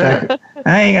 like,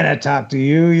 I ain't going to talk to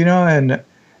you,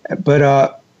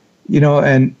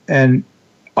 and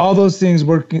all those things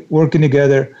working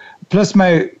together. Plus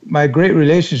my great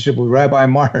relationship with Rabbi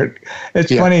Mark.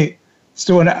 It's funny.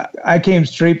 So when I came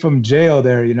straight from jail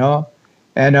there, and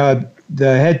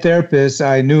the head therapist,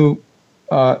 I knew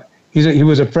he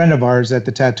was a friend of ours at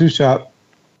the tattoo shop.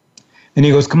 And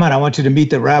he goes, come on, I want you to meet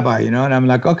the rabbi, and I'm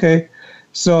like, okay.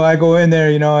 So I go in there,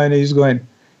 and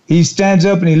he stands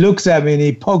up and he looks at me and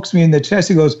he pokes me in the chest.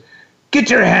 He goes, get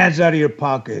your hands out of your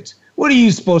pockets. What are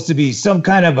you supposed to be, some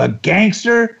kind of a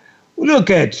gangster? Look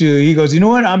at you. He goes, you know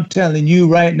what? I'm telling you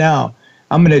right now,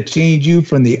 I'm going to change you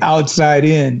from the outside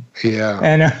in. Yeah.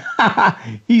 And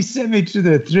he sent me to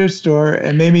the thrift store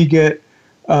and made me get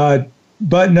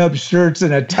button-up shirts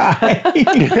and a tie.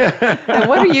 And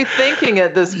what are you thinking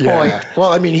at this point? Yeah.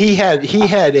 Well, I mean, he had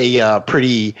a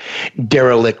pretty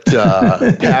derelict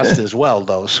past as well,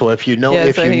 though. So if you know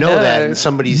that and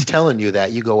somebody's telling you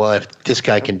that, you go, well, if this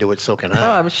guy can do it, so can I.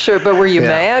 Oh, I'm sure. But were you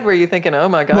mad? Were you thinking, oh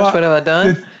my gosh, what have I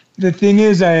done? The thing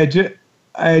is, I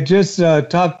had just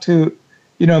talked to,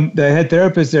 the head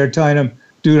therapist there, telling him,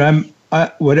 dude,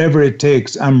 whatever it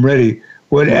takes, I'm ready.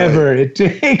 Whatever it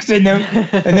takes, and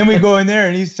then we go in there,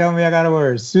 and he's telling me I gotta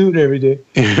wear a suit every day.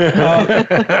 So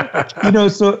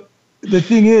the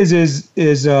thing is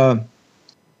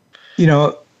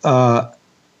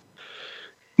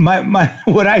my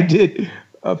what I did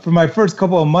for my first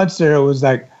couple of months there was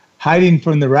like hiding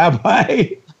from the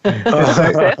rabbi.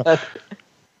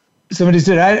 Somebody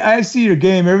said, I see your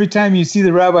game. Every time you see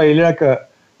the rabbi, you look like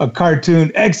a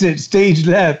cartoon. Exit stage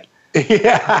left.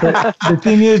 Yeah. The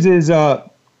thing is,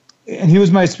 and he was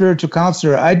my spiritual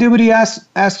counselor. I did what he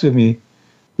asked of me.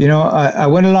 I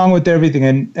went along with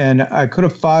everything, and I could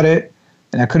have fought it,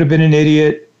 and I could have been an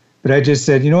idiot, but I just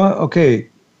said, you know what? Okay,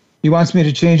 he wants me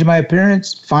to change my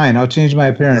appearance. Fine, I'll change my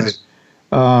appearance.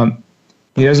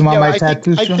 He doesn't want my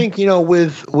tattoos. I think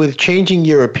with changing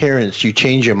your appearance, you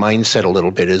change your mindset a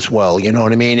little bit as well. You know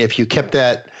what I mean? If you kept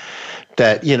that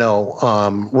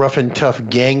rough and tough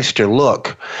gangster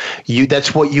look,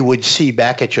 that's what you would see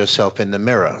back at yourself in the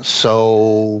mirror.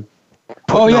 So,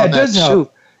 it does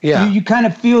help. Yeah, you kind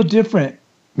of feel different.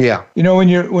 Yeah, when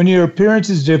your appearance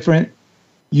is different,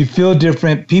 you feel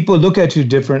different. People look at you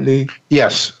differently.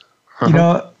 Yes,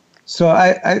 So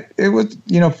it was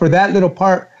for that little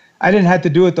part, I didn't have to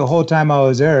do it the whole time I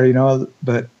was there.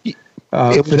 But it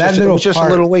was just a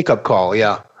little wake up call.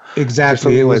 Yeah,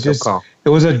 exactly. It was just it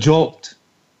was a jolt.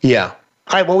 Yeah.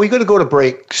 All right. Well, we're going to go to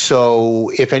break. So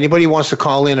if anybody wants to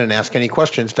call in and ask any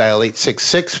questions, dial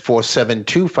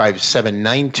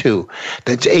 866-472-5792.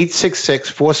 That's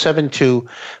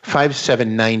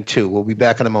 866-472-5792. We'll be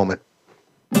back in a moment.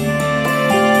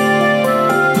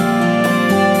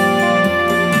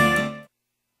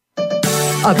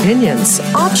 Opinions,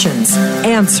 options,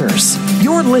 answers.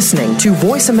 You're listening to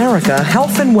Voice America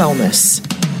Health and Wellness.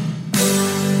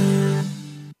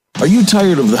 Are you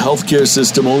tired of the healthcare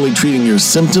system only treating your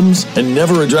symptoms and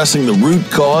never addressing the root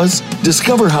cause?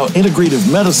 Discover how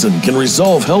integrative medicine can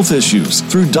resolve health issues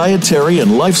through dietary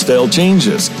and lifestyle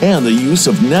changes and the use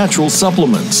of natural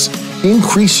supplements.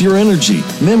 Increase your energy,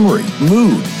 memory,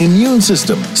 mood, immune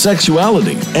system,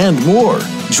 sexuality, and more.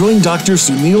 Join Dr.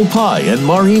 Sunil Pai and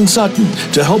Maureen Sutton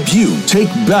to help you take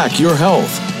back your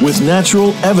health with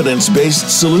natural,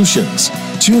 evidence-based solutions.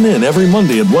 Tune in every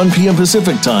Monday at 1 p.m.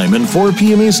 Pacific Time and 4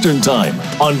 p.m. Eastern Time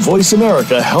on Voice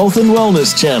America Health and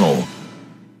Wellness Channel.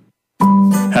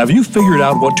 Have you figured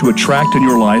out what to attract in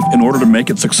your life in order to make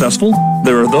it successful?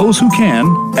 There are those who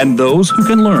can and those who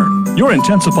can learn. Your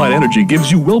intensified energy gives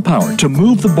you willpower to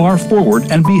move the bar forward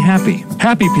and be happy.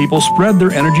 Happy people spread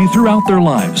their energy throughout their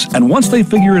lives, and once they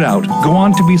figure it out, go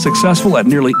on to be successful at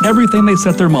nearly everything they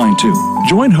set their mind to.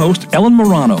 Join host Ellen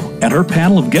Morano and her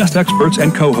panel of guest experts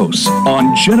and co-hosts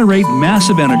on Generate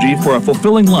Massive Energy for a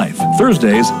Fulfilling Life,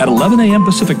 Thursdays at 11 a.m.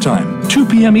 Pacific Time, 2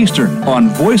 p.m. Eastern on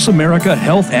Voice America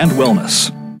Health and Wellness.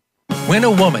 When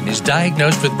a woman is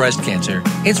diagnosed with breast cancer,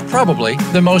 it's probably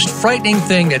the most frightening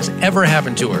thing that's ever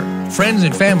happened to her. Friends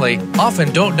and family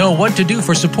often don't know what to do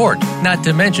for support, not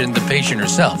to mention the patient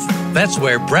herself. That's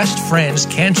where Breast Friends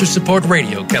Cancer Support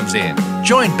Radio comes in.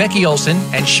 Join Becky Olson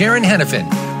and Sharon Hennepin,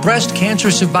 breast cancer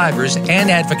survivors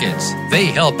and advocates. They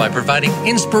help by providing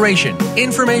inspiration,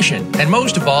 information, and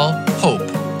most of all, hope.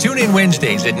 Tune in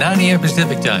Wednesdays at 9 a.m.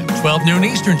 Pacific Time, 12 noon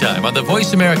Eastern Time on the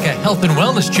Voice America Health and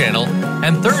Wellness Channel,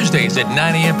 and Thursdays at 9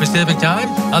 a.m. Pacific Time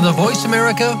on the Voice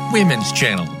America Women's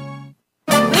Channel.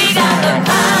 We got the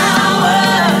power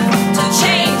to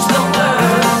change the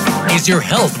world. Is your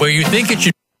health where you think it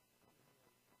should?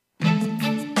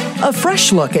 A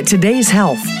fresh look at today's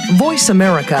health. Voice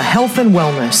America Health and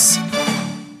Wellness.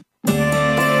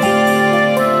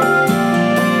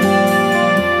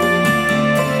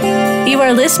 You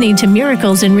are listening to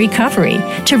Miracles in Recovery.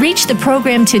 To reach the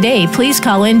program today, please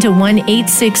call in to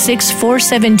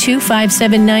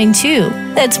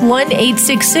 1-866-472-5792. That's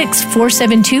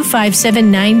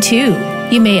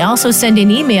 1-866-472-5792. You may also send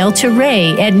an email to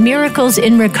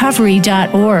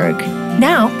ray@miraclesinrecovery.org.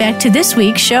 Now, back to this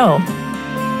week's show.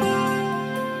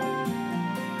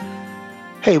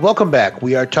 Hey, welcome back.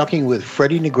 We are talking with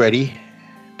Freddie Negrete,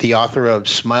 the author of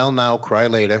Smile Now, Cry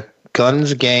Later,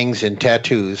 Guns, Gangs, and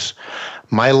Tattoos,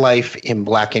 My Life in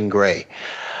Black and Gray.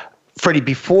 Freddie,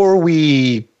 before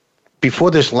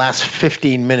this last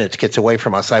 15 minutes gets away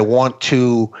from us, I want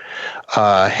to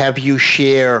have you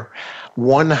share,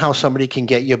 1, how somebody can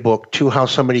get your book, 2, how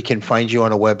somebody can find you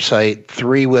on a website,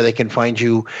 3, where they can find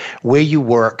you, where you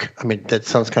work. I mean, that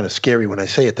sounds kind of scary when I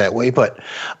say it that way, but,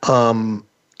 you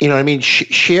know what I mean?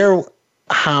 Share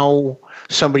how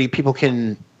people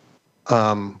can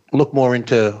look more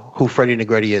into who Freddie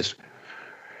Negrete is.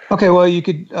 Okay, well, you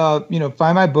could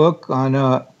find my book on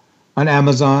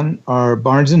Amazon or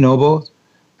Barnes and Noble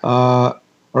or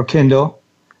Kindle.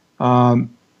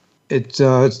 It's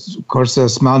of course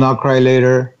Smile Now, Cry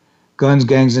Later, Guns,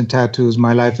 Gangs, and Tattoos,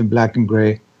 My Life in Black and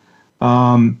Gray,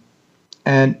 and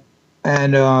my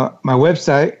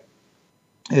website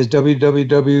is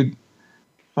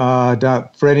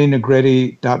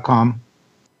www.freddienegrete.com.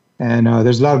 And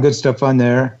there's a lot of good stuff on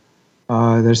there.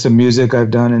 There's some music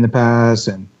I've done in the past,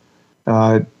 and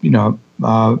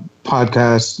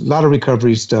podcasts, a lot of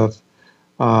recovery stuff.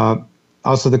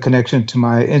 Also the connection to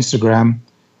my Instagram,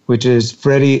 which is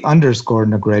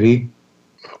Freddie_Negrete.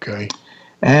 Okay.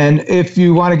 And if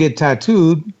you want to get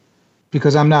tattooed,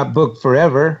 because I'm not booked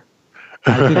forever,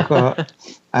 I think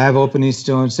I have openings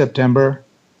still in September,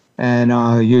 and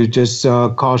you just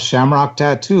call Shamrock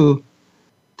Tattoo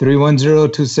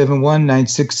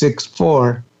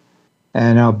 310-271-9664,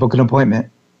 and I'll book an appointment.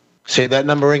 Say that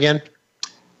number again.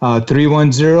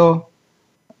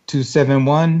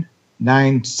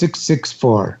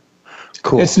 310-271-9664.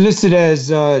 Cool. It's listed as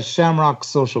Shamrock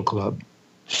Social Club.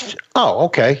 Oh,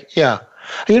 okay. Yeah.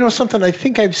 You know something? I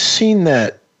think I've seen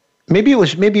that. Maybe it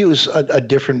was a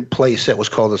different place that was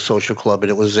called a social club, and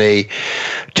it was a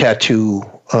tattoo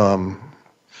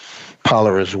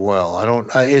parlor as well. I don't.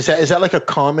 Is that like a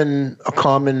common?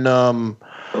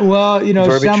 Well,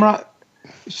 verbiage?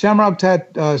 Shamrock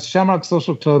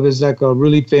Social Club is like a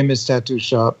really famous tattoo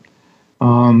shop.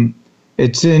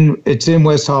 It's in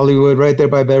West Hollywood, right there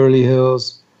by Beverly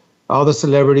Hills. All the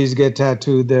celebrities get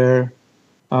tattooed there.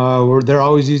 They're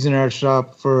always using our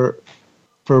shop for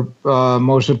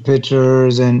motion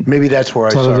pictures and maybe that's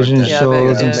where television I saw it.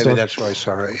 shows and stuff. Maybe that's where I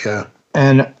saw it. Yeah.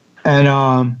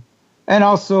 And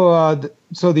also,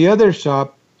 so the other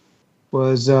shop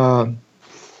was, I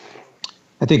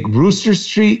think, Rooster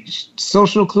Street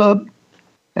Social Club,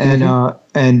 and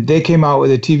and they came out with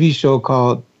a TV show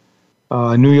called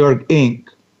New York Inc.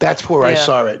 That's where I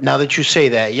saw it. Now that you say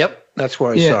that, yep, that's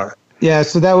where I saw it. Yeah,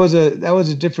 so that was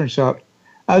a different shop.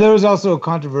 There was also a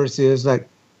controversy. It was like,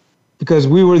 because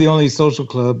we were the only social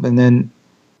club, and then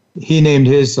he named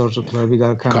his social club. He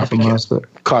got a comment from us, but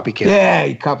copycat. Yeah,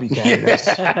 he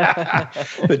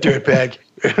copycat. The dirtbag.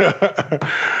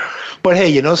 But hey,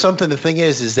 you know something? The thing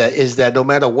is that no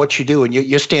matter what you do, and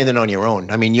you're standing on your own.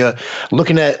 I mean, you're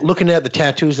looking at the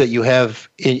tattoos that you have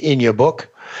in your book.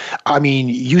 I mean,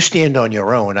 you stand on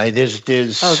your own. There's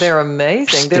Oh, they're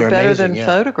amazing. They're better amazing, than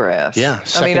photographs. Yeah.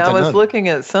 I mean, I was looking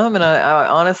at some, and I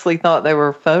honestly thought they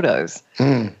were photos.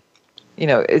 Mm. You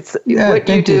know, what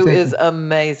you do is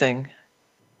amazing.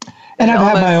 And I've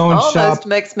had my own shop. Almost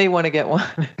makes me want to get one.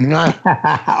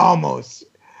 Almost.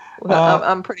 Well,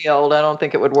 I'm pretty old. I don't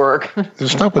think it would work.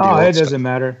 Stop with it doesn't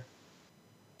matter.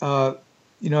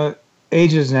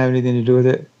 Age doesn't have anything to do with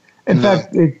it. In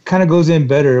fact, it kind of goes in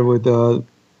better with a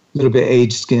little bit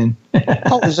aged skin.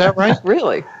 Oh, is that right?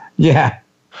 Really? Yeah.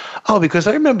 Oh, because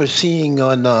I remember seeing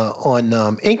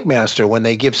on Ink Master when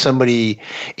they give somebody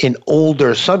an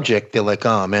older subject, they're like,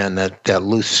 "Oh man, that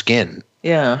loose skin."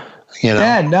 Yeah. You know.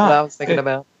 Yeah, no. What I was thinking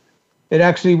about. It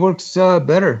actually works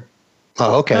better.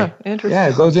 Oh, okay. Oh, interesting. Yeah,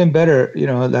 it goes in better. You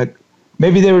know, like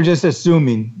maybe they were just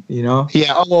assuming. You know.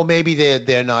 Yeah. Oh, well, maybe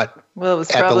they're not. Well, it was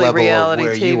at the probably level reality of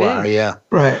where TV. you are. Yeah.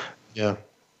 Right. Yeah.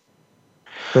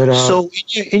 But so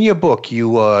in your book,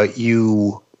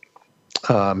 you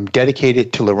dedicate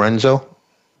it to Lorenzo.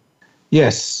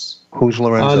 Yes. Who's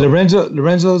Lorenzo?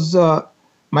 Lorenzo's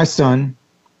my son,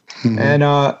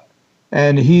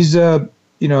 and he's part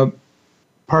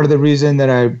of the reason that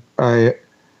I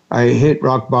hit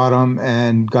rock bottom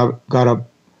and got up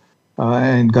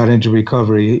and got into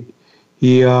recovery.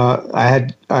 I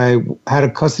had a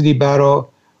custody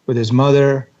battle with his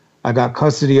mother. I got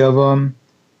custody of him.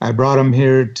 I brought him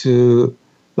here to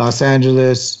Los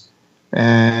Angeles,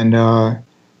 and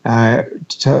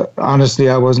honestly,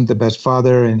 I wasn't the best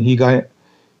father, and he got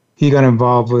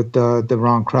involved with the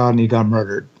wrong crowd, and he got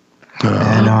murdered.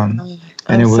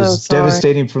 And it was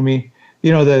devastating for me.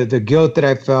 You know, the guilt that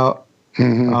I felt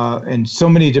in so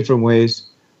many different ways.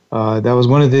 That was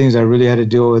one of the things I really had to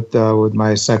deal with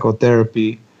my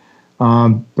psychotherapy.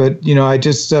 But you know, I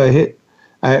just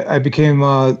I became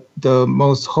the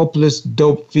most hopeless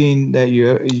dope fiend that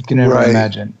you can ever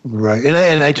imagine. Right,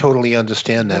 and I totally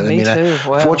understand that. Me too.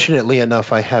 Wow. Fortunately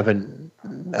enough, I haven't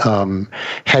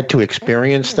had to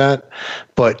experience that,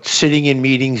 but sitting in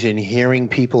meetings and hearing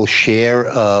people share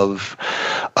of,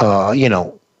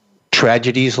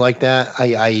 tragedies like that,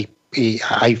 I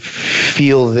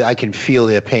feel that I can feel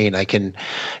their pain. I can,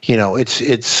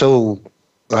 it's so,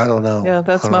 I don't know. Yeah,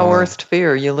 that's my worst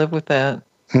fear. You live with that.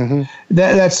 Mm-hmm.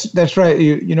 That's right.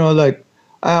 You know, like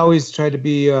I always try to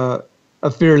be a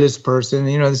fearless person.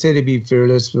 You know, they say to be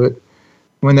fearless, but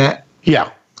when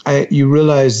you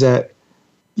realize that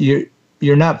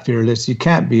you're not fearless. You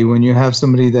can't be when you have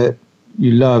somebody that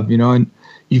you love. You know, and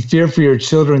you fear for your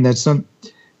children that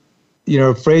you're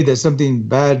afraid that something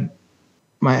bad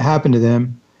might happen to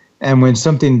them, and when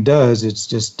something does, it's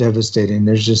just devastating.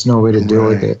 There's just no way to deal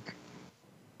with it.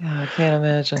 Yeah, I can't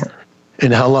imagine.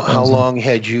 And how long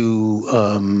had you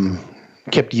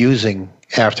kept using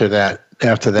after that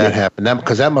happened?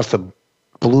 Because that must have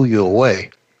blew you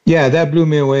away. Yeah, that blew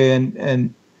me away,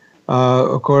 and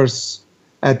of course,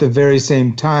 at the very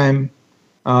same time,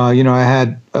 I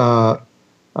had a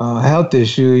health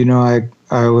issue. You know,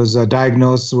 I was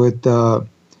diagnosed with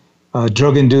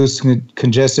drug-induced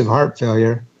congestive heart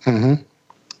failure,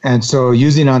 and so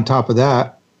using on top of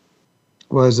that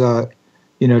was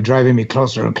driving me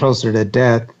closer and closer to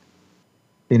death.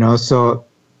 You know, so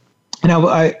and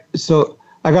I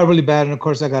got really bad, and of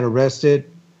course I got arrested.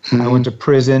 I went to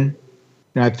prison,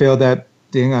 and I failed that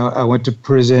thing. I went to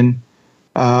prison.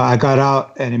 I got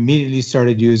out and immediately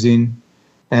started using,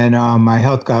 and my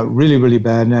health got really, really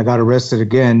bad, and I got arrested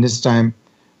again. This time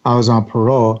I was on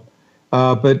parole.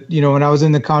 But, you know, when I was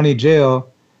in the county jail,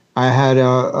 I had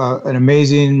an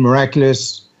amazing,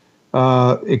 miraculous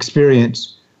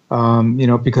experience,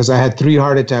 because I had 3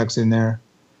 heart attacks in there.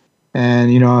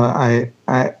 And, you know,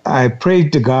 I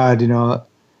prayed to God, and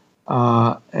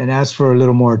asked for a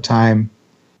little more time.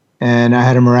 And I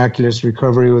had a miraculous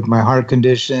recovery with my heart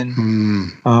condition.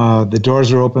 The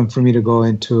doors were open for me to go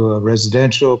into a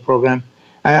residential program.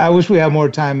 I wish we had more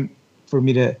time for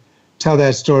me to tell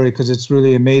that story because it's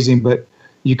really amazing, but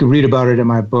you could read about it in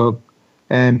my book.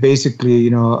 And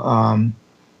basically,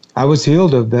 I was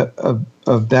healed of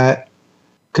that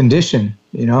condition.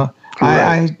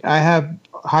 Right. I have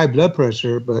high blood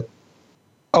pressure, but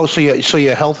so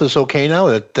your health is okay now?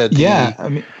 I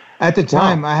mean, at the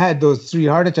time, I had those 3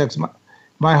 heart attacks.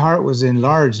 My heart was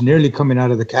enlarged, nearly coming out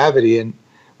of the cavity. And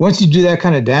once you do that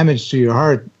kind of damage to your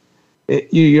heart,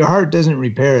 your heart doesn't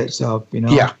repair itself.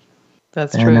 Yeah,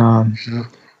 that's true.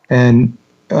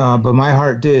 But my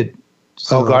heart did.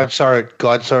 So. God saw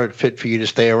it fit for you to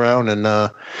stay around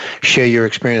and share your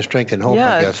experience, strength, and hope.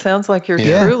 Yeah, I guess. It sounds like you're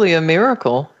truly a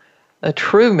miracle. A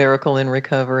true miracle in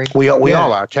recovery. We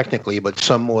all are technically, but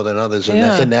some more than others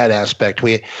in that aspect.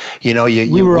 We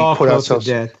were all put close ourselves.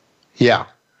 To death. Yeah.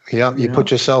 You put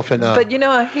yourself in a. But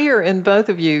I hear in both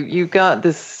of you got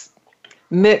this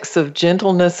mix of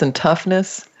gentleness and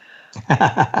toughness,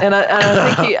 and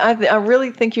I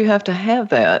really think you have to have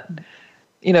that,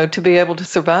 to be able to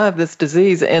survive this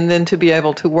disease, and then to be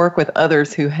able to work with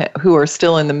others who are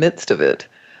still in the midst of it.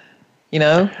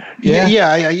 Yeah.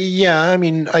 I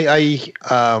mean,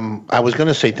 I was going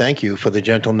to say thank you for the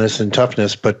gentleness and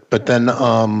toughness, but then,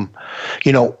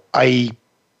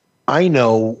 I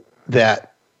know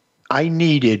that I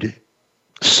needed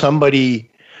somebody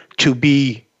to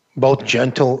be both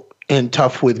gentle and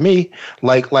tough with me,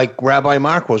 like Rabbi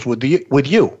Mark was with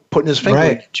you, putting his finger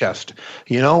in your chest.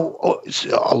 You know,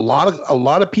 a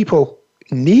lot of people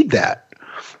need that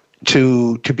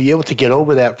to be able to get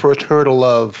over that first hurdle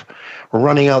of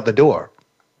running out the door.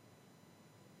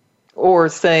 Or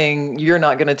saying, you're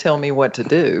not going to tell me what to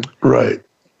do. Right.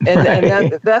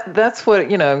 And that's what,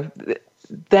 you know,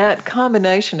 that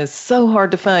combination is so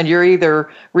hard to find. You're either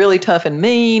really tough and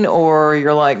mean, or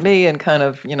you're like me and kind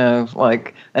of, you know,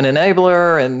 like an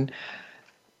enabler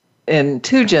and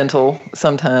too gentle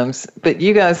sometimes. But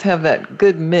you guys have that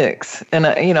good mix. And,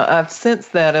 you know, I've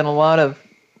sensed that in a lot of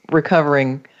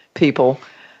recovering people,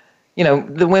 you know,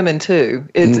 the women too.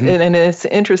 It's and it's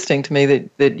interesting to me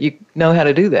that you know how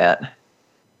to do that.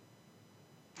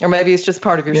 Or maybe it's just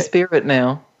part of your spirit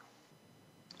now.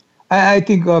 I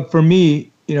think for me,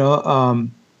 you know,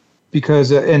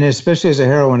 because, and especially as a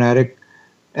heroin addict,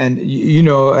 and you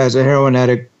know, as a heroin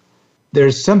addict,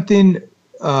 there's something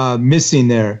missing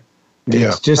there.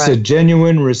 It's just a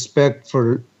genuine respect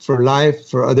for life,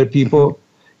 for other people.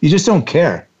 You just don't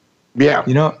care. Yeah.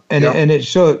 You know, and it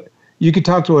showed. You could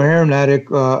talk to a heroin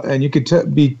addict and you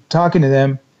could be talking to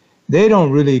them. They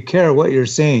don't really care what you're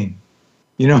saying.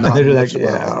 You know, they're like,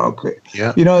 yeah, okay.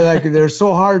 Yeah. You know, like they're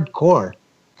so hardcore.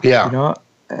 Yeah. You know,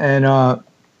 and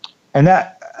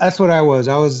that's what I was.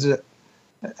 I was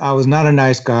not a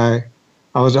nice guy.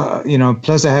 I was, you know,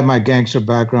 plus I had my gangster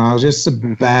background. I was just a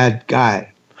bad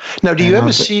guy. Now, do you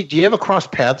ever cross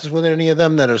paths with any of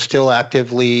them that are still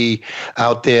actively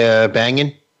out there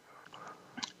banging?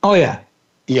 Oh, yeah.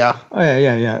 Yeah. Oh,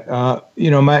 yeah.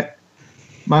 You know, my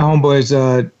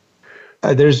homeboys,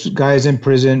 there's guys in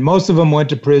prison. Most of them went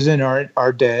to prison or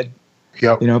are dead.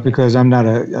 Yep. You know, because I'm not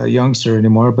a youngster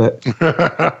anymore. But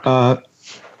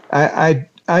I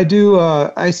do.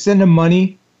 I send them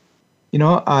money. You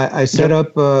know, I set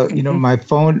up. You know, my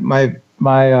phone. My.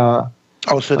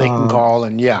 So they can call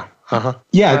and yeah.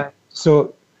 Yeah.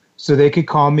 So they could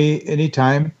call me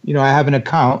anytime. You know, I have an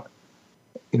account.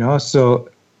 You know, so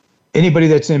anybody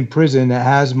that's in prison that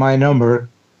has my number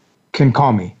can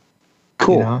call me.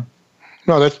 Cool. You know?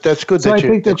 No, that's good. So that I you,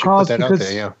 think that you put that out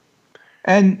there. Yeah.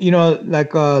 And, you know,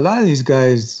 like a lot of these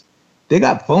guys, they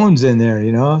got phones in there,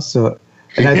 you know? So,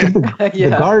 and I think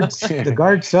the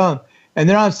guards sell them. And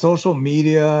they're on social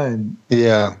media and,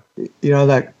 yeah, you know,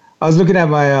 like I was looking at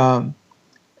my,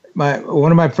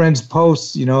 one of my friends'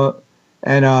 posts, you know,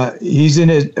 and he's in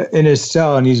his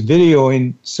cell and he's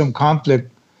videoing some conflict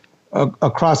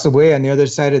across the way on the other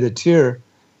side of the tier.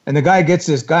 And the guy gets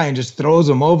this guy and just throws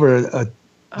him over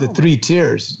the 3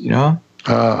 tiers, you know?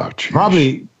 Oh, geez.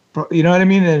 Probably, you know what I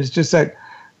mean? And it's just like,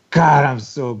 God, I'm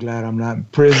so glad I'm not in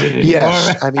prison anymore.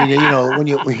 Yes, I mean, you know,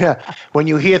 when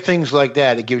you hear things like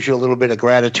that, it gives you a little bit of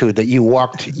gratitude that you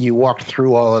walked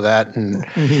through all of that and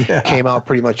came out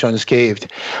pretty much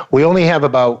unscathed. We only have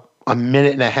about a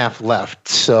minute and a half left,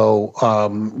 so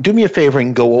do me a favor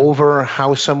and go over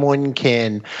how someone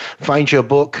can find your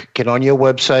book, get on your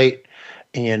website,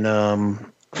 and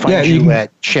find you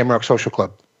at Shamrock Social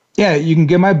Club. Yeah, you can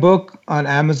get my book on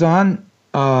Amazon.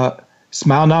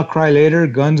 Smile Not Cry Later,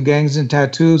 Guns, Gangs, and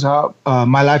Tattoos,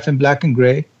 My Life in Black and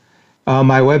Gray.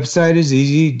 My website is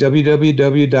easy,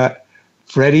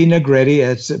 www.freddienegrete,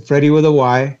 that's Freddie with a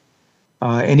Y,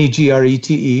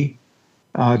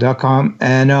 NEGRETE.com.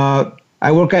 And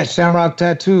I work at Shamrock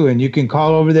Tattoo, and you can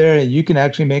call over there, and you can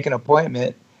actually make an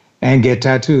appointment and get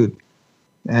tattooed.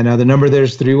 And the number there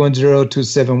is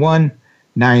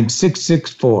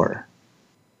 310-271-9664.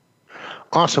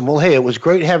 Awesome. Well, hey, it was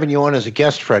great having you on as a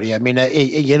guest, Freddie. I mean,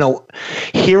 you know,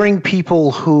 hearing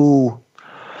people who,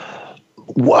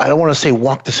 I don't want to say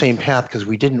walk the same path because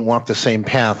we didn't walk the same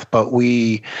path, but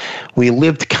we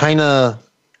lived kind of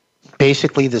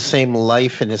basically the same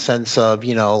life in the sense of,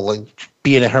 you know, like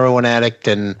being a heroin addict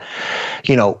and,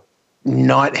 you know,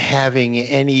 not having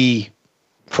any,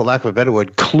 for lack of a better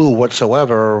word, clue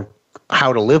whatsoever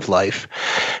how to live life.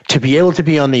 To be able to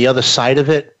be on the other side of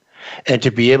it, and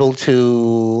to be able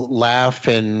to laugh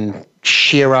and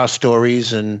share our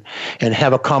stories and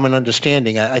have a common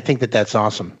understanding, I think that's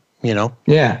awesome, you know?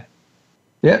 Yeah.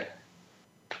 Yeah.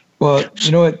 Well,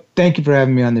 you know what? Thank you for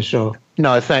having me on the show.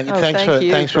 No,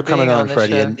 thanks for coming on,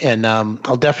 Freddie. And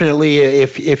I'll definitely,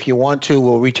 if you want to,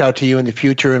 we'll reach out to you in the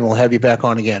future and we'll have you back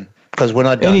on again because we're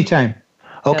not done. Anytime.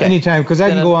 Okay. Anytime, because I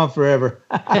can go on forever.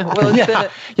 Well, it's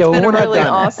been a really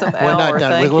awesome hour. We're not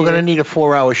done. We're going to need a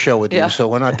 4-hour show with you, so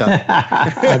we're not done.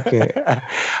 Okay. All right.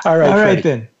 All right, Freddie.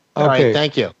 then. All right.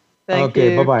 Thank you. Thank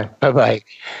you. Bye-bye. Bye-bye.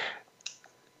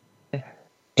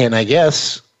 And I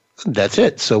guess that's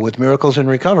it. So with Miracles in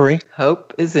Recovery,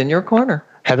 hope is in your corner.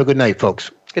 Have a good night, folks.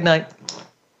 Good night.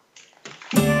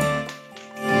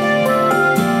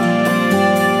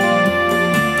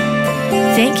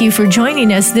 Thank you for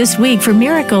joining us this week for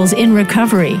Miracles in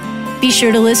Recovery. Be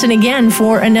sure to listen again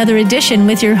for another edition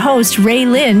with your host, Ray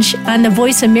Lynch, on the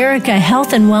Voice America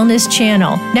Health and Wellness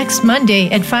channel next Monday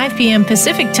at 5 p.m.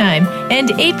 Pacific Time and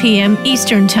 8 p.m.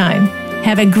 Eastern Time.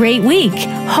 Have a great week.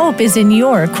 Hope is in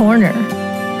your corner.